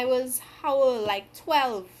ago, I was how old? Like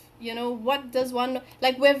 12. What does one,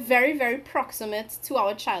 like, we're very, very proximate to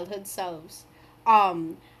our childhood selves.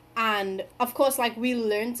 Um, and of course, like, we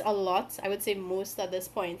learned a lot, I would say most at this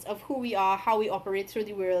point, of who we are, how we operate through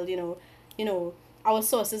the world, you know, our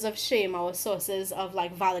sources of shame, our sources of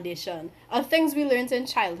like validation, are things we learned in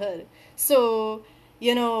childhood. So,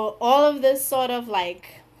 all of this sort of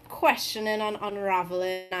like questioning and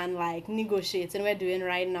unraveling and like negotiating we're doing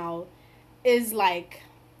right now is like,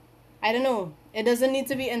 I don't know. It doesn't need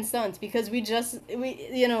to be instant because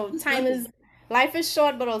time is life is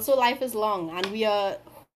short, but also life is long, and we are,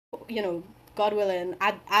 God willing,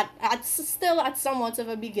 at still at somewhat of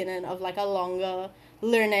a beginning of like a longer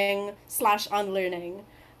learning slash unlearning.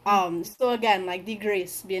 So again, like the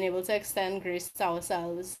grace, being able to extend grace to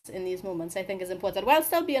ourselves in these moments, I think is important while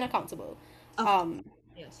still being accountable. Of course. Um,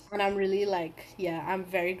 Yes. and I'm really like, yeah, I'm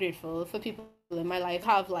very grateful for people in my life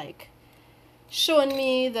have like shown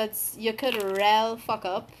me that you could real fuck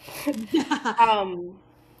up. um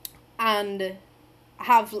and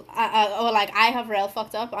or like I have real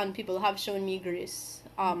fucked up and people have shown me grace,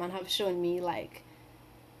 and have shown me like,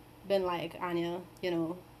 been like, Anya,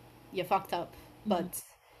 you fucked up, Mhm. but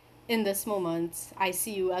in this moment I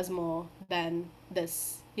see you as more than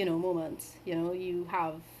this, moment. You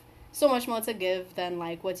have so much more to give than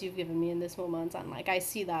like what you've given me in this moment, and like I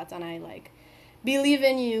see that and I like believe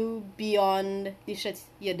in you beyond the shit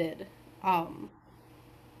you did.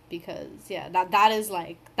 Because yeah, that is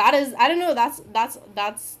like, that is, I don't know, that's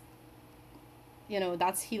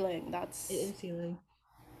that's healing. It That's is healing.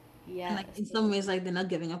 And like yes. in some ways, like they're not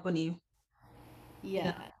giving up on you. Yeah.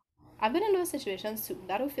 Yeah. I've been in those situations too.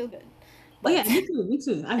 That'll feel good. Oh yeah, But me too. Me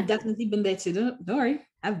too. I've definitely been there too. Don't worry.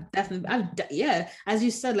 Yeah. As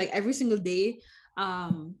you said, like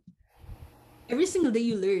um, every single day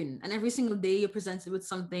you learn, and every single day you're presented with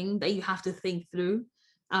something that you have to think through.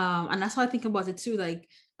 And that's how I think about it too.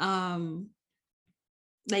 Um,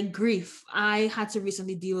 like grief. I had to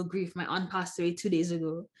recently deal with grief. My aunt passed away 2 days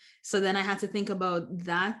ago. So then I had to think about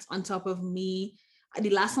that on top of me.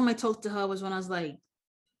 The last time I talked to her was when I was like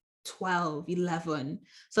 12, 11.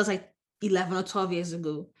 So it's like 11 or 12 years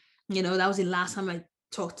ago. That was the last time I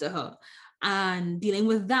talked to her. And dealing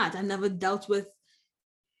with that, I never dealt with,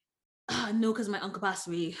 no, because my uncle passed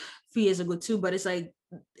away a few years ago too, but it's like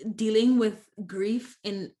dealing with grief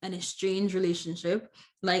in an estranged relationship.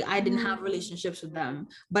 Like I didn't have relationships with them,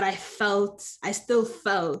 but I still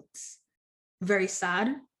felt very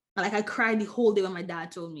sad. Like I cried the whole day when my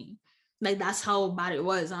dad told me. Like that's how bad it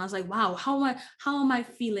was. And I was like, wow, how am I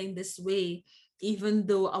feeling this way? Even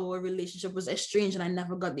though our relationship was estranged and I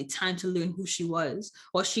never got the time to learn who she was,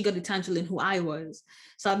 or she got the time to learn who I was.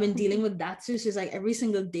 So I've been dealing with that too. So it's like every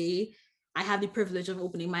single day I have the privilege of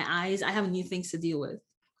opening my eyes. I have new things to deal with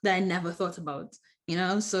that I never thought about.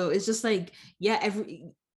 So it's just like, yeah,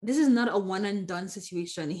 this is not a one and done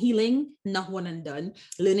situation. Healing, not one and done.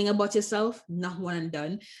 Learning about yourself, not one and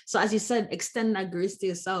done. So as you said, extend that grace to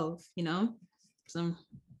yourself. So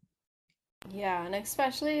yeah, and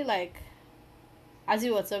especially like as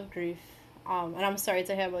you what's up grief. And I'm sorry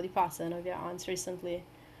to hear about the passing of your aunts recently.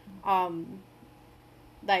 Um,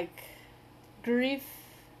 like grief,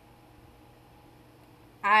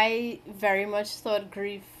 I very much thought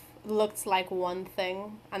grief looked like one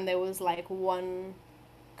thing, and there was like one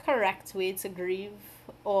correct way to grieve,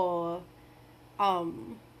 or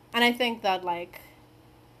um, and I think that like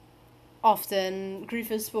often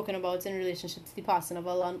grief is spoken about in relationship to the passing of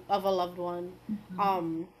of a loved one. mhm.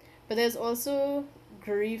 Um, but there's also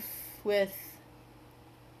grief with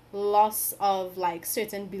loss of like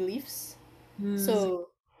certain beliefs. Mm, So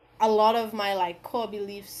a lot of my like core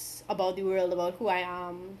beliefs about the world, about who I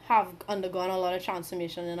am, have undergone a lot of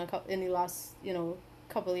transformation in the last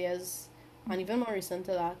couple years, and even more recent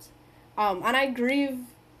to that. And I grieve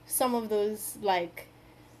some of those like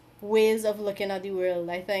ways of looking at the world.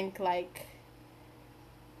 I think like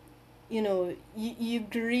you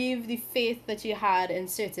grieve the faith that you had in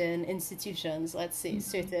certain institutions, let's say mhm,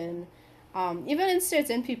 certain even in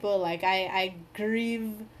certain people, like I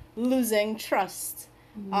grieve losing trust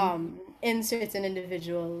mhm, in certain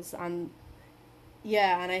individuals. And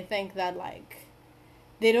yeah, and I think that like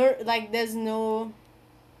they don't like there's no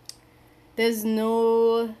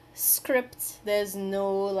script, there's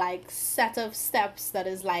no like set of steps that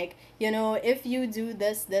is like, if you do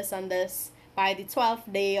this, this, and this by the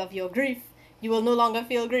 12th day of your grief, you will no longer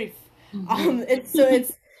feel grief. mhm.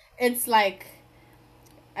 It's like,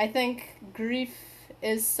 I think grief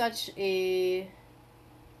is such a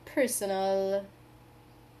personal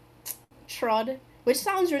trod, which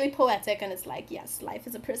sounds really poetic, and it's like, yes, life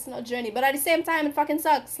is a personal journey, but at the same time it fucking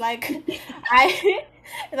sucks. Like I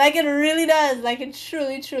like it really does. Like it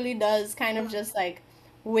truly, truly does kind of just like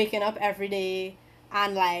waking up every day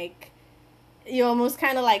and like you almost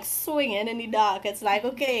kind of like swinging in the dark. It's like,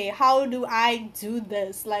 okay, how do I do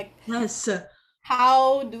this? Like Yes.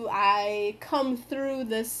 how do I come through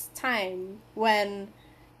this time when,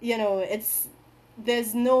 it's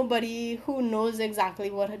there's nobody who knows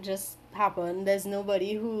exactly what had just happened. There's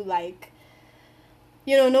nobody who like,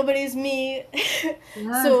 nobody's me.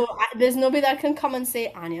 Yeah. So there's nobody that can come and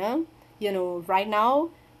say, Anya, right now,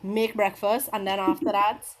 make breakfast, and then after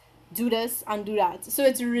that, do this and do that. So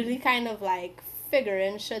it's really kind of like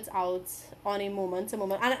figuring shit out on a moment to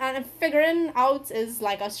moment. And figuring out is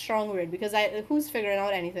like a strong word, because who's figuring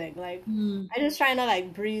out anything? Like, Mm. I just trying to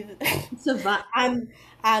like breathe It's a vibe.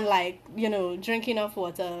 and like, drink enough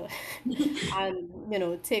water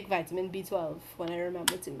and, take vitamin B12 when I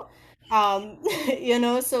remember to. Um,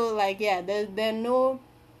 so like, yeah, there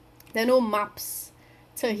are no maps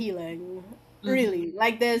to healing, really.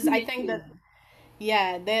 Like I think that,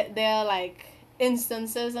 yeah, there are like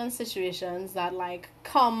instances and situations that like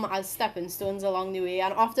come as stepping stones along the way,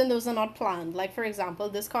 and often those are not planned. Like for example,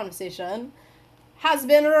 this conversation has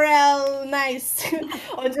been real nice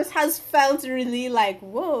or just has felt really like,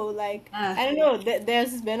 whoa, like Yeah. I don't know,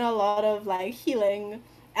 there's been a lot of like healing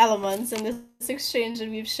elements in this exchange that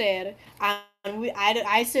we've shared. And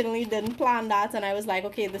I certainly didn't plan that, and I was like,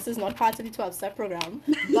 okay, this is not part of the 12-step program,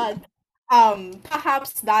 but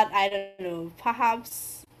perhaps that, I don't know,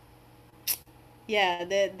 perhaps, yeah,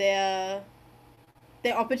 there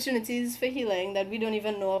there are opportunities for healing that we don't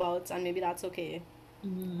even know about, and maybe that's okay. I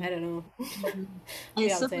Mhm. don't know. Mhm. And We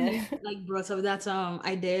it's out so there. funny, like brought up that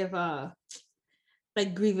idea of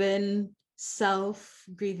like grieving self,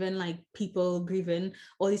 grieving like people, grieving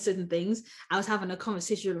all these certain things. I was having a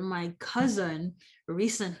conversation with my cousin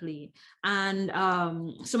recently, and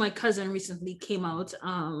so my cousin recently came out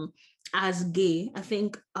as gay. I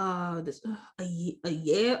think a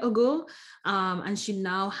year ago, and she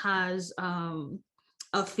now has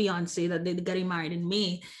a fiance that they're getting married in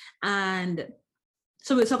May, and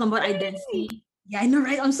so we're talking about identity. Yeah, I know,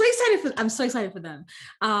 right? I'm so excited for them.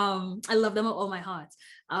 I love them with all my heart.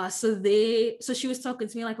 So she was talking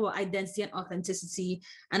to me like about identity and authenticity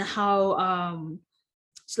and how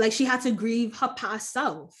like she had to grieve her past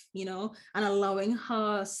self, and allowing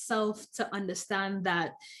herself to understand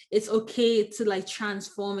that it's okay to like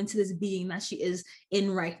transform into this being that she is in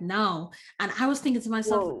right now. And I was thinking to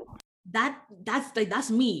myself, Whoa. that's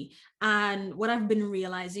me. And what I've been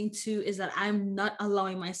realizing too is that I'm not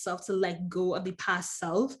allowing myself to let go of the past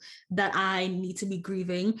self that I need to be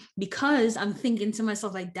grieving, because I'm thinking to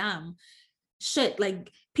myself like, damn, shit, like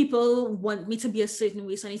people want me to be a certain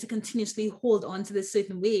way, so I need to continuously hold on to this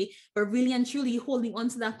certain way. But really and truly, holding on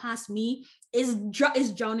to that past me is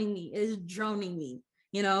drowning me, is drowning me,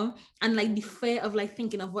 and like the fear of like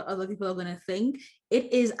thinking of what other people are gonna think,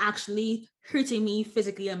 it is actually hurting me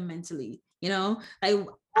physically and mentally, like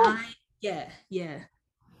Oh, I yeah, yeah.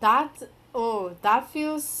 that that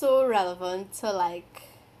feels so relevant to like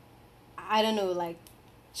I don't know, like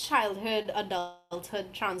childhood,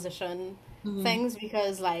 adulthood transition Mm-hmm. things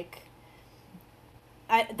because like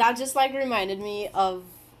that just like reminded me of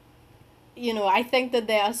I think that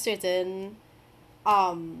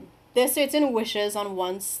um there are certain wishes and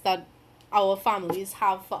wants that our families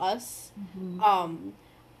have for us. Mm-hmm. Um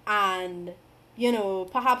and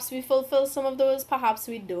perhaps we fulfill some of those, perhaps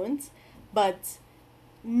we don't, but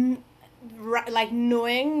like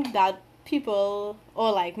knowing that people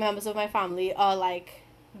or like members of my family are like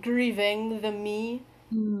grieving the me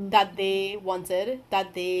Mm-hmm. that they wanted,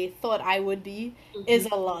 that they thought I would be, Mm-hmm. is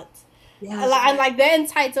a lot. Yes. And like they're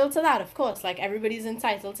entitled to that, of course. Like everybody's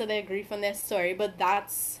entitled to their grief and their story, but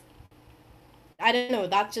that's I don't know,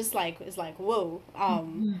 that just like is like whoa.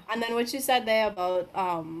 Mm-hmm. And then what you said there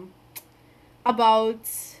about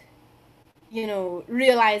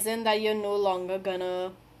realizing that you're no longer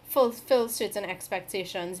gonna fulfill certain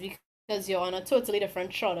expectations because you're on a totally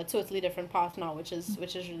different shot, a totally different path now, which is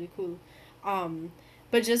really cool. Um,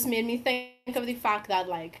 but just made me think of the fact that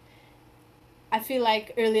like I feel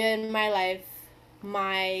like earlier in my life,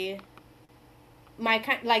 my my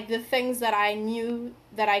kind like the things that I knew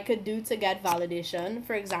that I could do to get validation.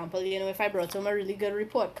 For example, if I brought home a really good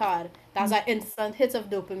report card, that's an instant hit of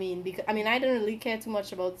dopamine. Because I mean, I didn't really care too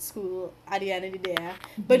much about school at the end of the day,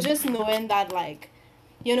 but Mm-hmm. just knowing that like,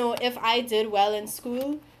 if I did well in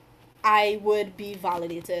school, I would be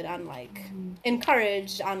validated and like Mm-hmm.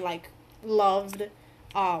 encouraged and like loved.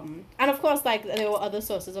 And of course, like there were other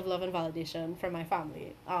sources of love and validation from my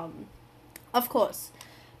family. Of course.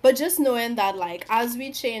 But just knowing that like as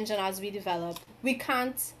we change and as we develop, we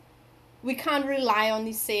can't rely on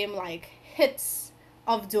the same like hits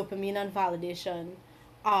of dopamine and validation.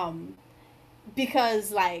 Um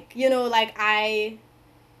because like, like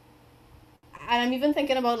I'm even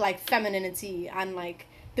thinking about like femininity and like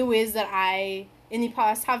the ways that I in the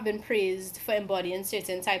past have been praised for embodying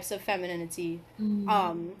certain types of femininity. Mm-hmm.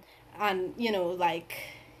 Um and like,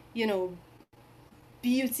 you know,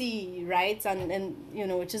 beauty, right? And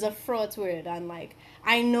which is a fraught word. And like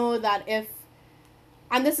I know that if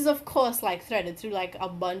and this is of course like threaded through like a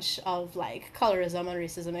bunch of like colorism and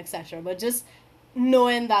racism, etc. But just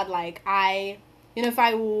knowing that like if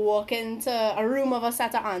I walk into a room of a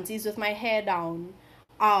set of aunties with my hair down,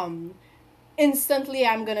 um instantly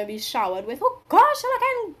I'm gonna be showered with, oh gosh, look,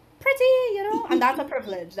 I'm pretty, and that's a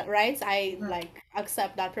privilege, right? I Yeah. like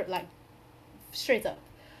accept that like straight up.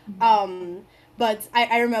 Mm-hmm. But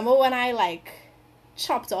I remember when I like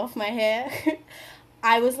chopped off my hair,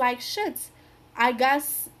 I was like, shit, I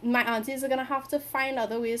guess my aunties are gonna have to find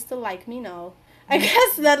other ways to like me now. I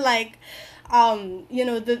guess that like,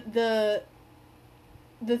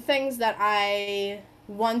 the things that I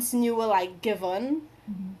once knew were like given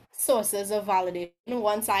Mm-hmm. sources of validation,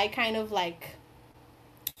 once I kind of like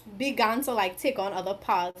began to like take on other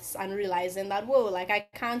paths and realizing that whoa, like I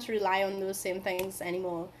can't rely on those same things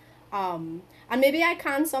anymore. And maybe I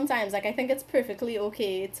can sometimes, like I think it's perfectly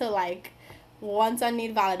okay to like want and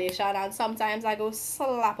need validation, and sometimes I go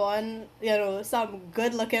slap on, some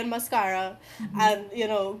good looking mascara, Mhm.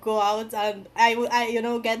 and go out, and I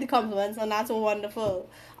get the compliments, and that's wonderful.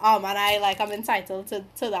 And I'm entitled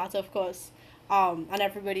to that, of course. And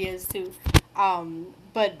everybody is too.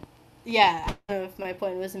 But yeah, I don't know if my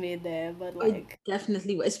point was made there, but Oh, like,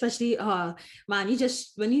 definitely, especially man, you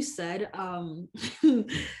just when you said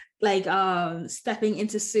like stepping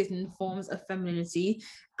into certain forms of femininity,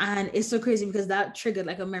 and it's so crazy because that triggered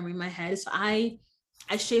like a memory in my head. So I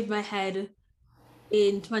shaved my head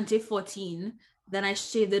in 2014, then I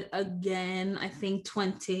shaved it again, I think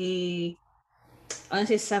 20, I want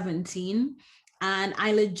to say 17. And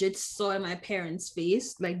I legit saw in my parents'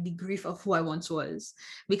 face like the grief of who I once was.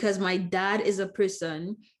 Because my dad is a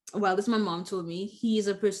person, well, this my mom told me, he is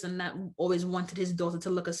a person that always wanted his daughter to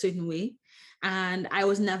look a certain way. And I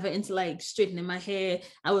was never into like straightening my hair.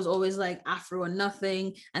 I was always like afro or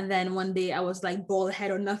nothing. And then one day I was like bald head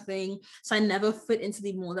or nothing. So I never fit into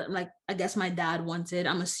the mold that like I guess my dad wanted.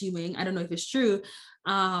 I'm assuming. I don't know if it's true.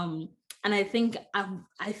 Um, and I think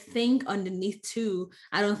underneath too,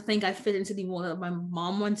 I don't think I fit into the mold that my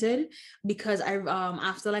mom wanted, because I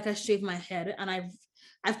after like I shaved my head, and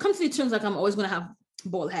I've come to the terms like I'm always gonna have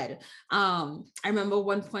bald head. I remember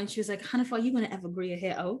one point she was like, Hannah, are you gonna ever grow your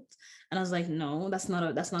hair out? And I was like, no, that's not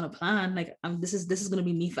a plan. Like this is gonna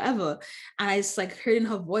be me forever. And I just like heard in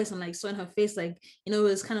her voice and like saw in her face, like, it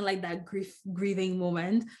was kind of like that grieving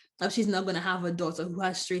moment of she's not gonna have a daughter who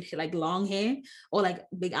has straight hair, like long hair or like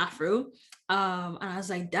big afro. And I was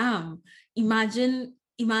like, damn, imagine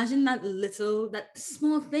that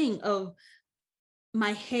small thing of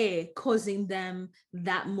my hair causing them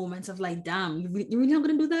that moment of like, damn, you really not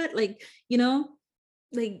gonna do that? Like,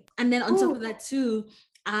 like, and then on top ooh, of that too,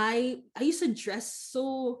 I used to dress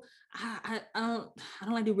so I don't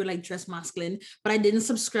like the word like dress masculine, but I didn't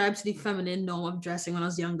subscribe to the feminine norm of dressing when I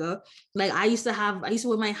was younger. Like I used to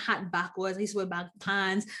wear my hat backwards, I used to wear back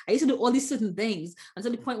pants, I used to do all these certain things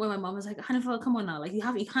until the point where my mom was like, Hannah, come on now, like you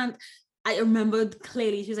can't. I remembered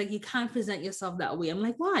clearly, she was like, you can't present yourself that way. I'm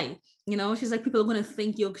like, why? She's like, people are gonna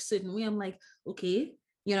think you're a certain way. I'm like, okay,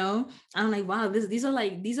 I'm like, wow, these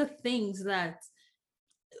are things that,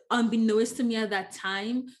 unbeknownst to me at that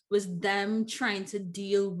time, was them trying to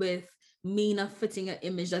deal with me not fitting an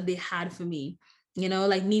image that they had for me.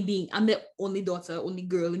 Like me being, I'm the only daughter, only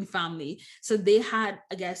girl in the family. So they had,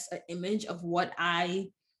 I guess, an image of what I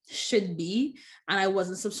should be. And I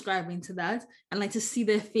wasn't subscribing to that. And like to see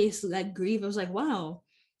their face like grieve, I was like, wow,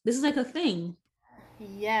 this is like a thing.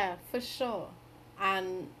 yeah, for sure.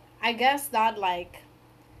 And I guess that, like,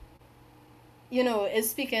 is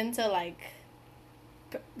speaking to like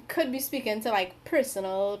could be speaking to like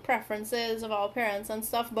personal preferences of our parents and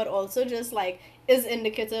stuff, but also just like is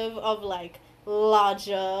indicative of like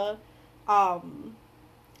larger um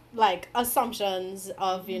like assumptions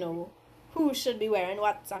of who should be wearing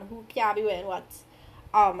what and who can't be wearing what.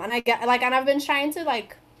 And I get like, and I've been trying to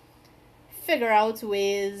like figure out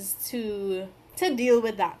ways to deal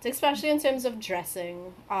with that, especially in terms of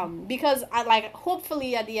dressing. Because I like,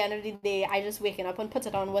 hopefully at the end of the day, I just waking up and put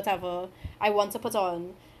it on whatever I want to put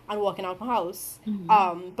on and walking out my house.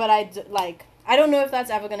 Mm-hmm. But like, I don't know if that's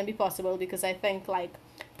ever gonna be possible, because I think like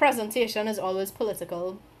presentation is always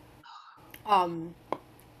political. Um,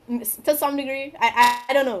 to some degree.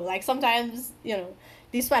 I don't know. Like sometimes,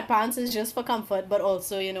 these sweatpants is just for comfort, but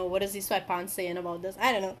also, what is these sweatpants saying about this?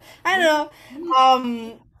 I don't know. I don't know.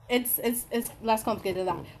 Um, it's less complicated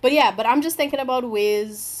than that. But yeah, but I'm just thinking about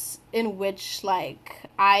ways in which like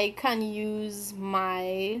I can use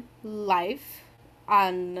my life,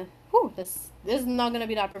 and whew, this is not gonna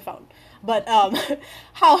be that profound. But how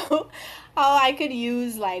how I could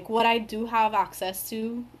use like what I do have access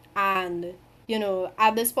to, and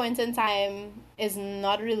at this point in time is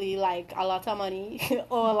not really like a lot of money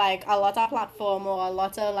or like a lot of platform or a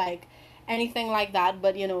lot of like anything like that,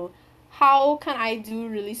 but how can I do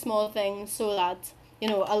really small things so that a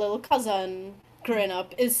little cousin growing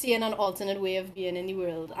up is seeing an alternate way of being in the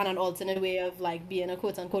world, and an alternate way of like being a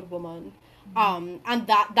quote unquote woman. And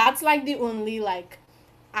that's like the only like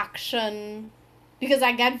action, because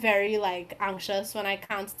I get very like anxious when I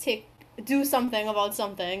can't take do something about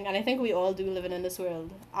something, and I think we all do living in this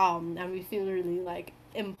world. And we feel really like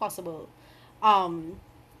impossible. Um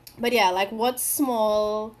but yeah, like what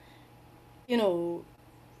small, you know,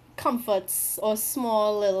 comforts or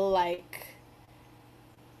small little like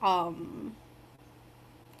um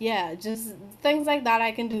yeah, just things like that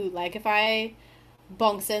I can do. Like if I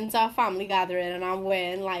bunks into a family gathering and I'm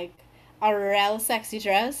wearing like a real sexy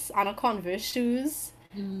dress and a Converse shoes,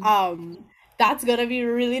 Mm-hmm. um, that's gonna be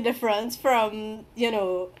really different from,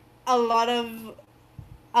 a lot of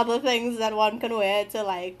other things that one can wear to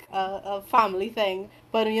like a family thing.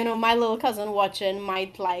 But my little cousin watching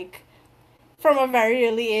might like from a very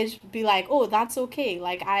early age be like, oh, that's okay.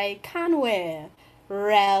 Like I can wear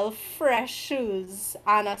real fresh shoes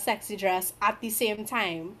and a sexy dress at the same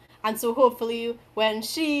time. And so hopefully when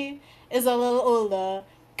she is a little older,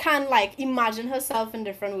 can like imagine herself in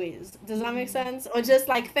different ways. Does that make Mm, sense? Or just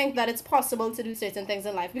like think that it's possible to do certain things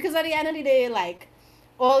in life. Because at the end of the day, like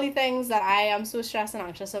all the things that I am so stressed and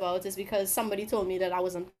anxious about is because somebody told me that I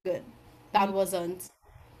wasn't good. That mm, wasn't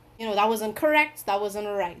that wasn't correct, that wasn't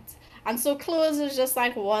right. And so clothes is just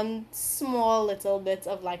like one small little bit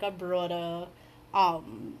of like a broader,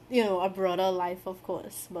 a broader life, of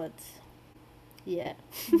course. But yeah.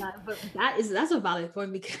 but that's a valid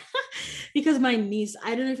point because because my niece,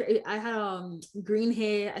 I don't know if I had green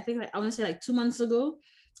hair, I think like I want to say like 2 months ago.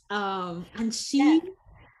 And Yeah.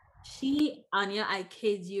 she, Anya, I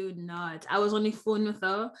kid you not. I was on the phone with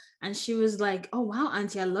her and she was like, "Oh wow,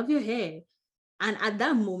 Auntie, I love your hair." And at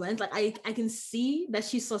that moment, like I can see that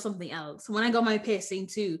she saw something else. When I got my piercing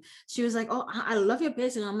too, she was like, "Oh, I love your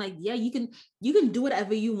piercing." I'm like, "Yeah, you can do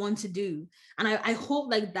whatever you want to do." And I hope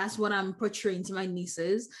like that's what I'm portraying to my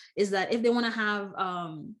nieces is that if they want to have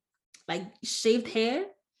like shaved hair,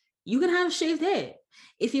 you can have shaved hair.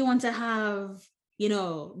 If you want to have,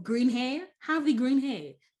 green hair, have the green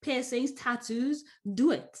hair. Piercings, tattoos,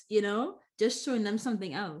 do it. Just showing them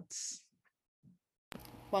something else.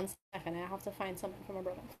 1 second, I have to find something for my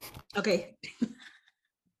brother. Okay.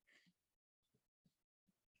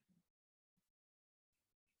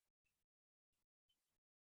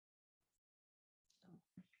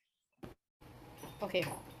 Okay,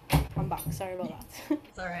 I'm back. Sorry about that.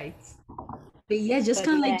 It's all right. But yeah, just But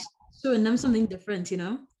kind of like yeah, showing them something different.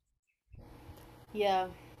 yeah,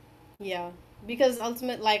 yeah. Because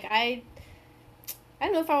ultimate, like I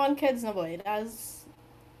don't know if I want kids, no boy. That's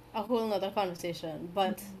a whole nother conversation.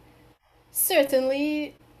 But Mhm.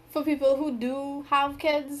 certainly for people who do have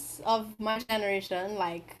kids of my generation,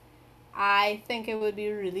 like I think it would be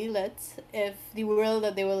really lit if the world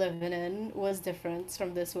that they were living in was different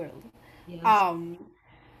from this world. Yes. Um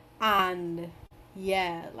and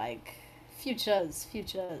yeah, like futures,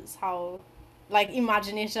 how like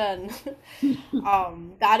imagination.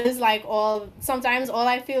 That is like all sometimes all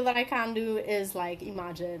I feel that I can do is like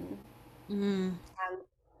imagine Mm,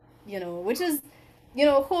 and which is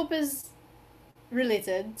hope is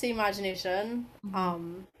related to imagination.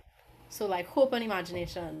 mhm, So like hope and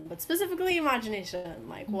imagination, but specifically imagination,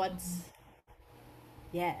 like mhm. what's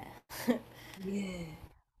yeah. Yeah.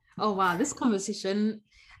 Oh wow, this conversation,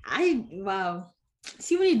 wow.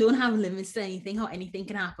 See when you don't have limits to anything, how anything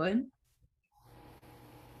can happen.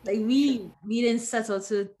 Like True. we didn't settle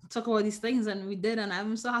to talk about these things and we did, and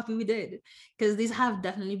I'm so happy we did. Because these have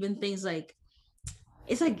definitely been things like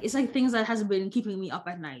it's like things that has been keeping me up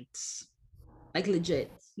at night. Like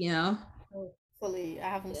legit. Hopefully, I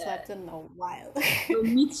haven't slept in a while. Well,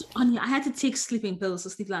 me too. Anya, I had to take sleeping pills to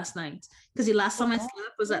sleep last night because the last Oh time I God.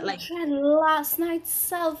 slept was at like, And last night's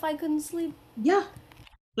self, I couldn't sleep. yeah,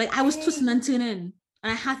 like I was Hey. twisting and turning,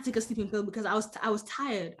 and I had to take a sleeping pill because I was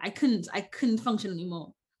tired. I couldn't function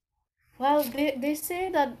anymore. Well, they say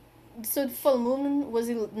that so full moon was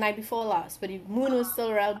the night before last, but the moon was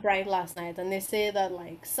still real bright last night, and they say that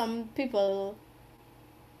like some people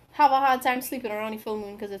have a hard time sleeping around the full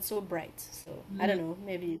moon because it's so bright. So I don't Mm, know,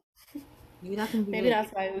 maybe that can be maybe it.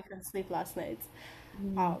 that's why we couldn't sleep last night.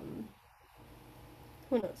 Mm, Um,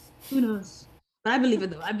 who knows? who knows? But I believe it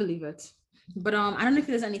though. I believe it. But I don't know if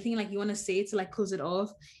there's anything like you want to say to like close it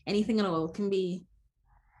off. Anything at all. It can be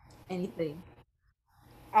anything.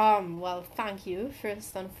 Well, thank you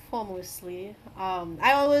first and foremostly.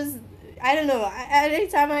 I always, I don't know,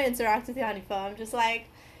 anytime I interact with you, Hanifa, I'm just like,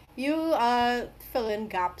 you fill in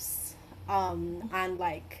gaps, and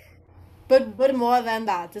like, but more than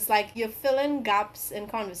that, it's like you're filling gaps in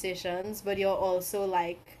conversations, but you're also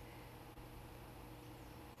like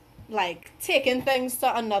taking things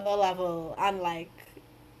to another level, and like,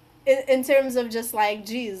 in terms of just like,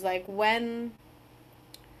 geez, like when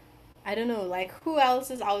I don't know, like who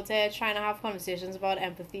else is out there trying to have conversations about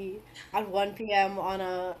empathy at 1 p.m. on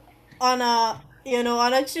a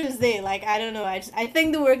Tuesday? Like I don't know. I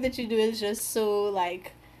think the work that you do is just so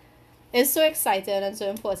like it's so exciting and so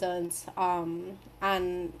important.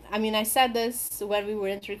 And I mean I said this when we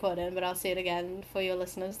weren't recording, but I'll say it again for your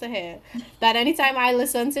listeners to hear. That anytime I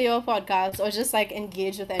listen to your podcast or just like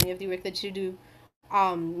engage with any of the work that you do,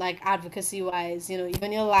 like advocacy wise,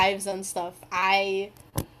 even your lives and stuff,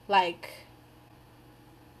 like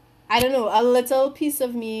I don't know, a little piece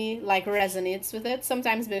of me like resonates with it.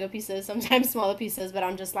 Sometimes bigger pieces, sometimes smaller pieces, but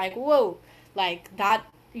I'm just like, whoa, like that,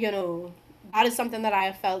 you know, that is something that I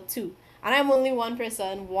have felt too. And I'm only one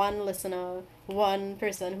person, one listener, one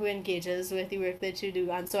person who engages with the work that you do.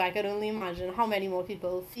 And so I could only imagine how many more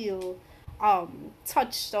people feel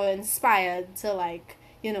touched or inspired to like,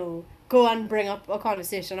 go and bring up a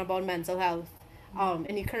conversation about mental health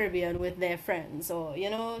in the Caribbean with their friends or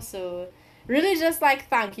so really just like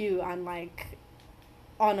thank you and like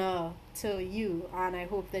honor to you, and I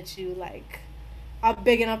hope that you like are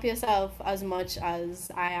bigging up yourself as much as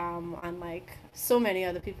I am and like so many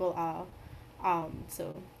other people are.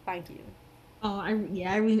 So thank you. Oh, I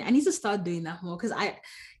really I need to start doing that more because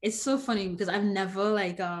it's so funny because I've never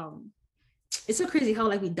like it's so crazy how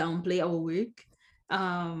like we downplay our work.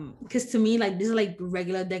 Because to me, like these are like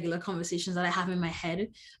regular conversations that I have in my head.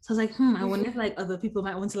 So I was like, I wonder if like other people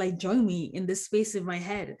might want to like join me in this space in my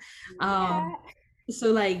head. Yeah.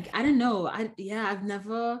 So like I don't know. I've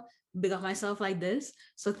never big up myself like this.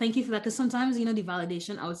 So thank you for that. Because sometimes, the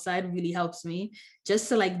validation outside really helps me just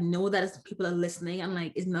to like know that people are listening and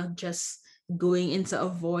like it's not just going into a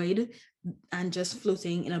void and just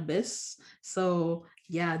floating in abyss. So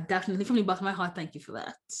yeah, definitely from the bottom of my heart, thank you for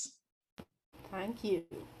that. Thank you.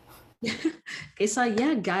 Okay, so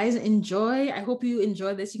yeah, guys, enjoy. I hope you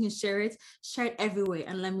enjoy this. You can share it everywhere,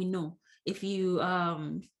 and let me know if you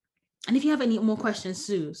and if you have any more questions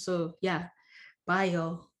too. So yeah, bye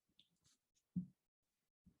y'all.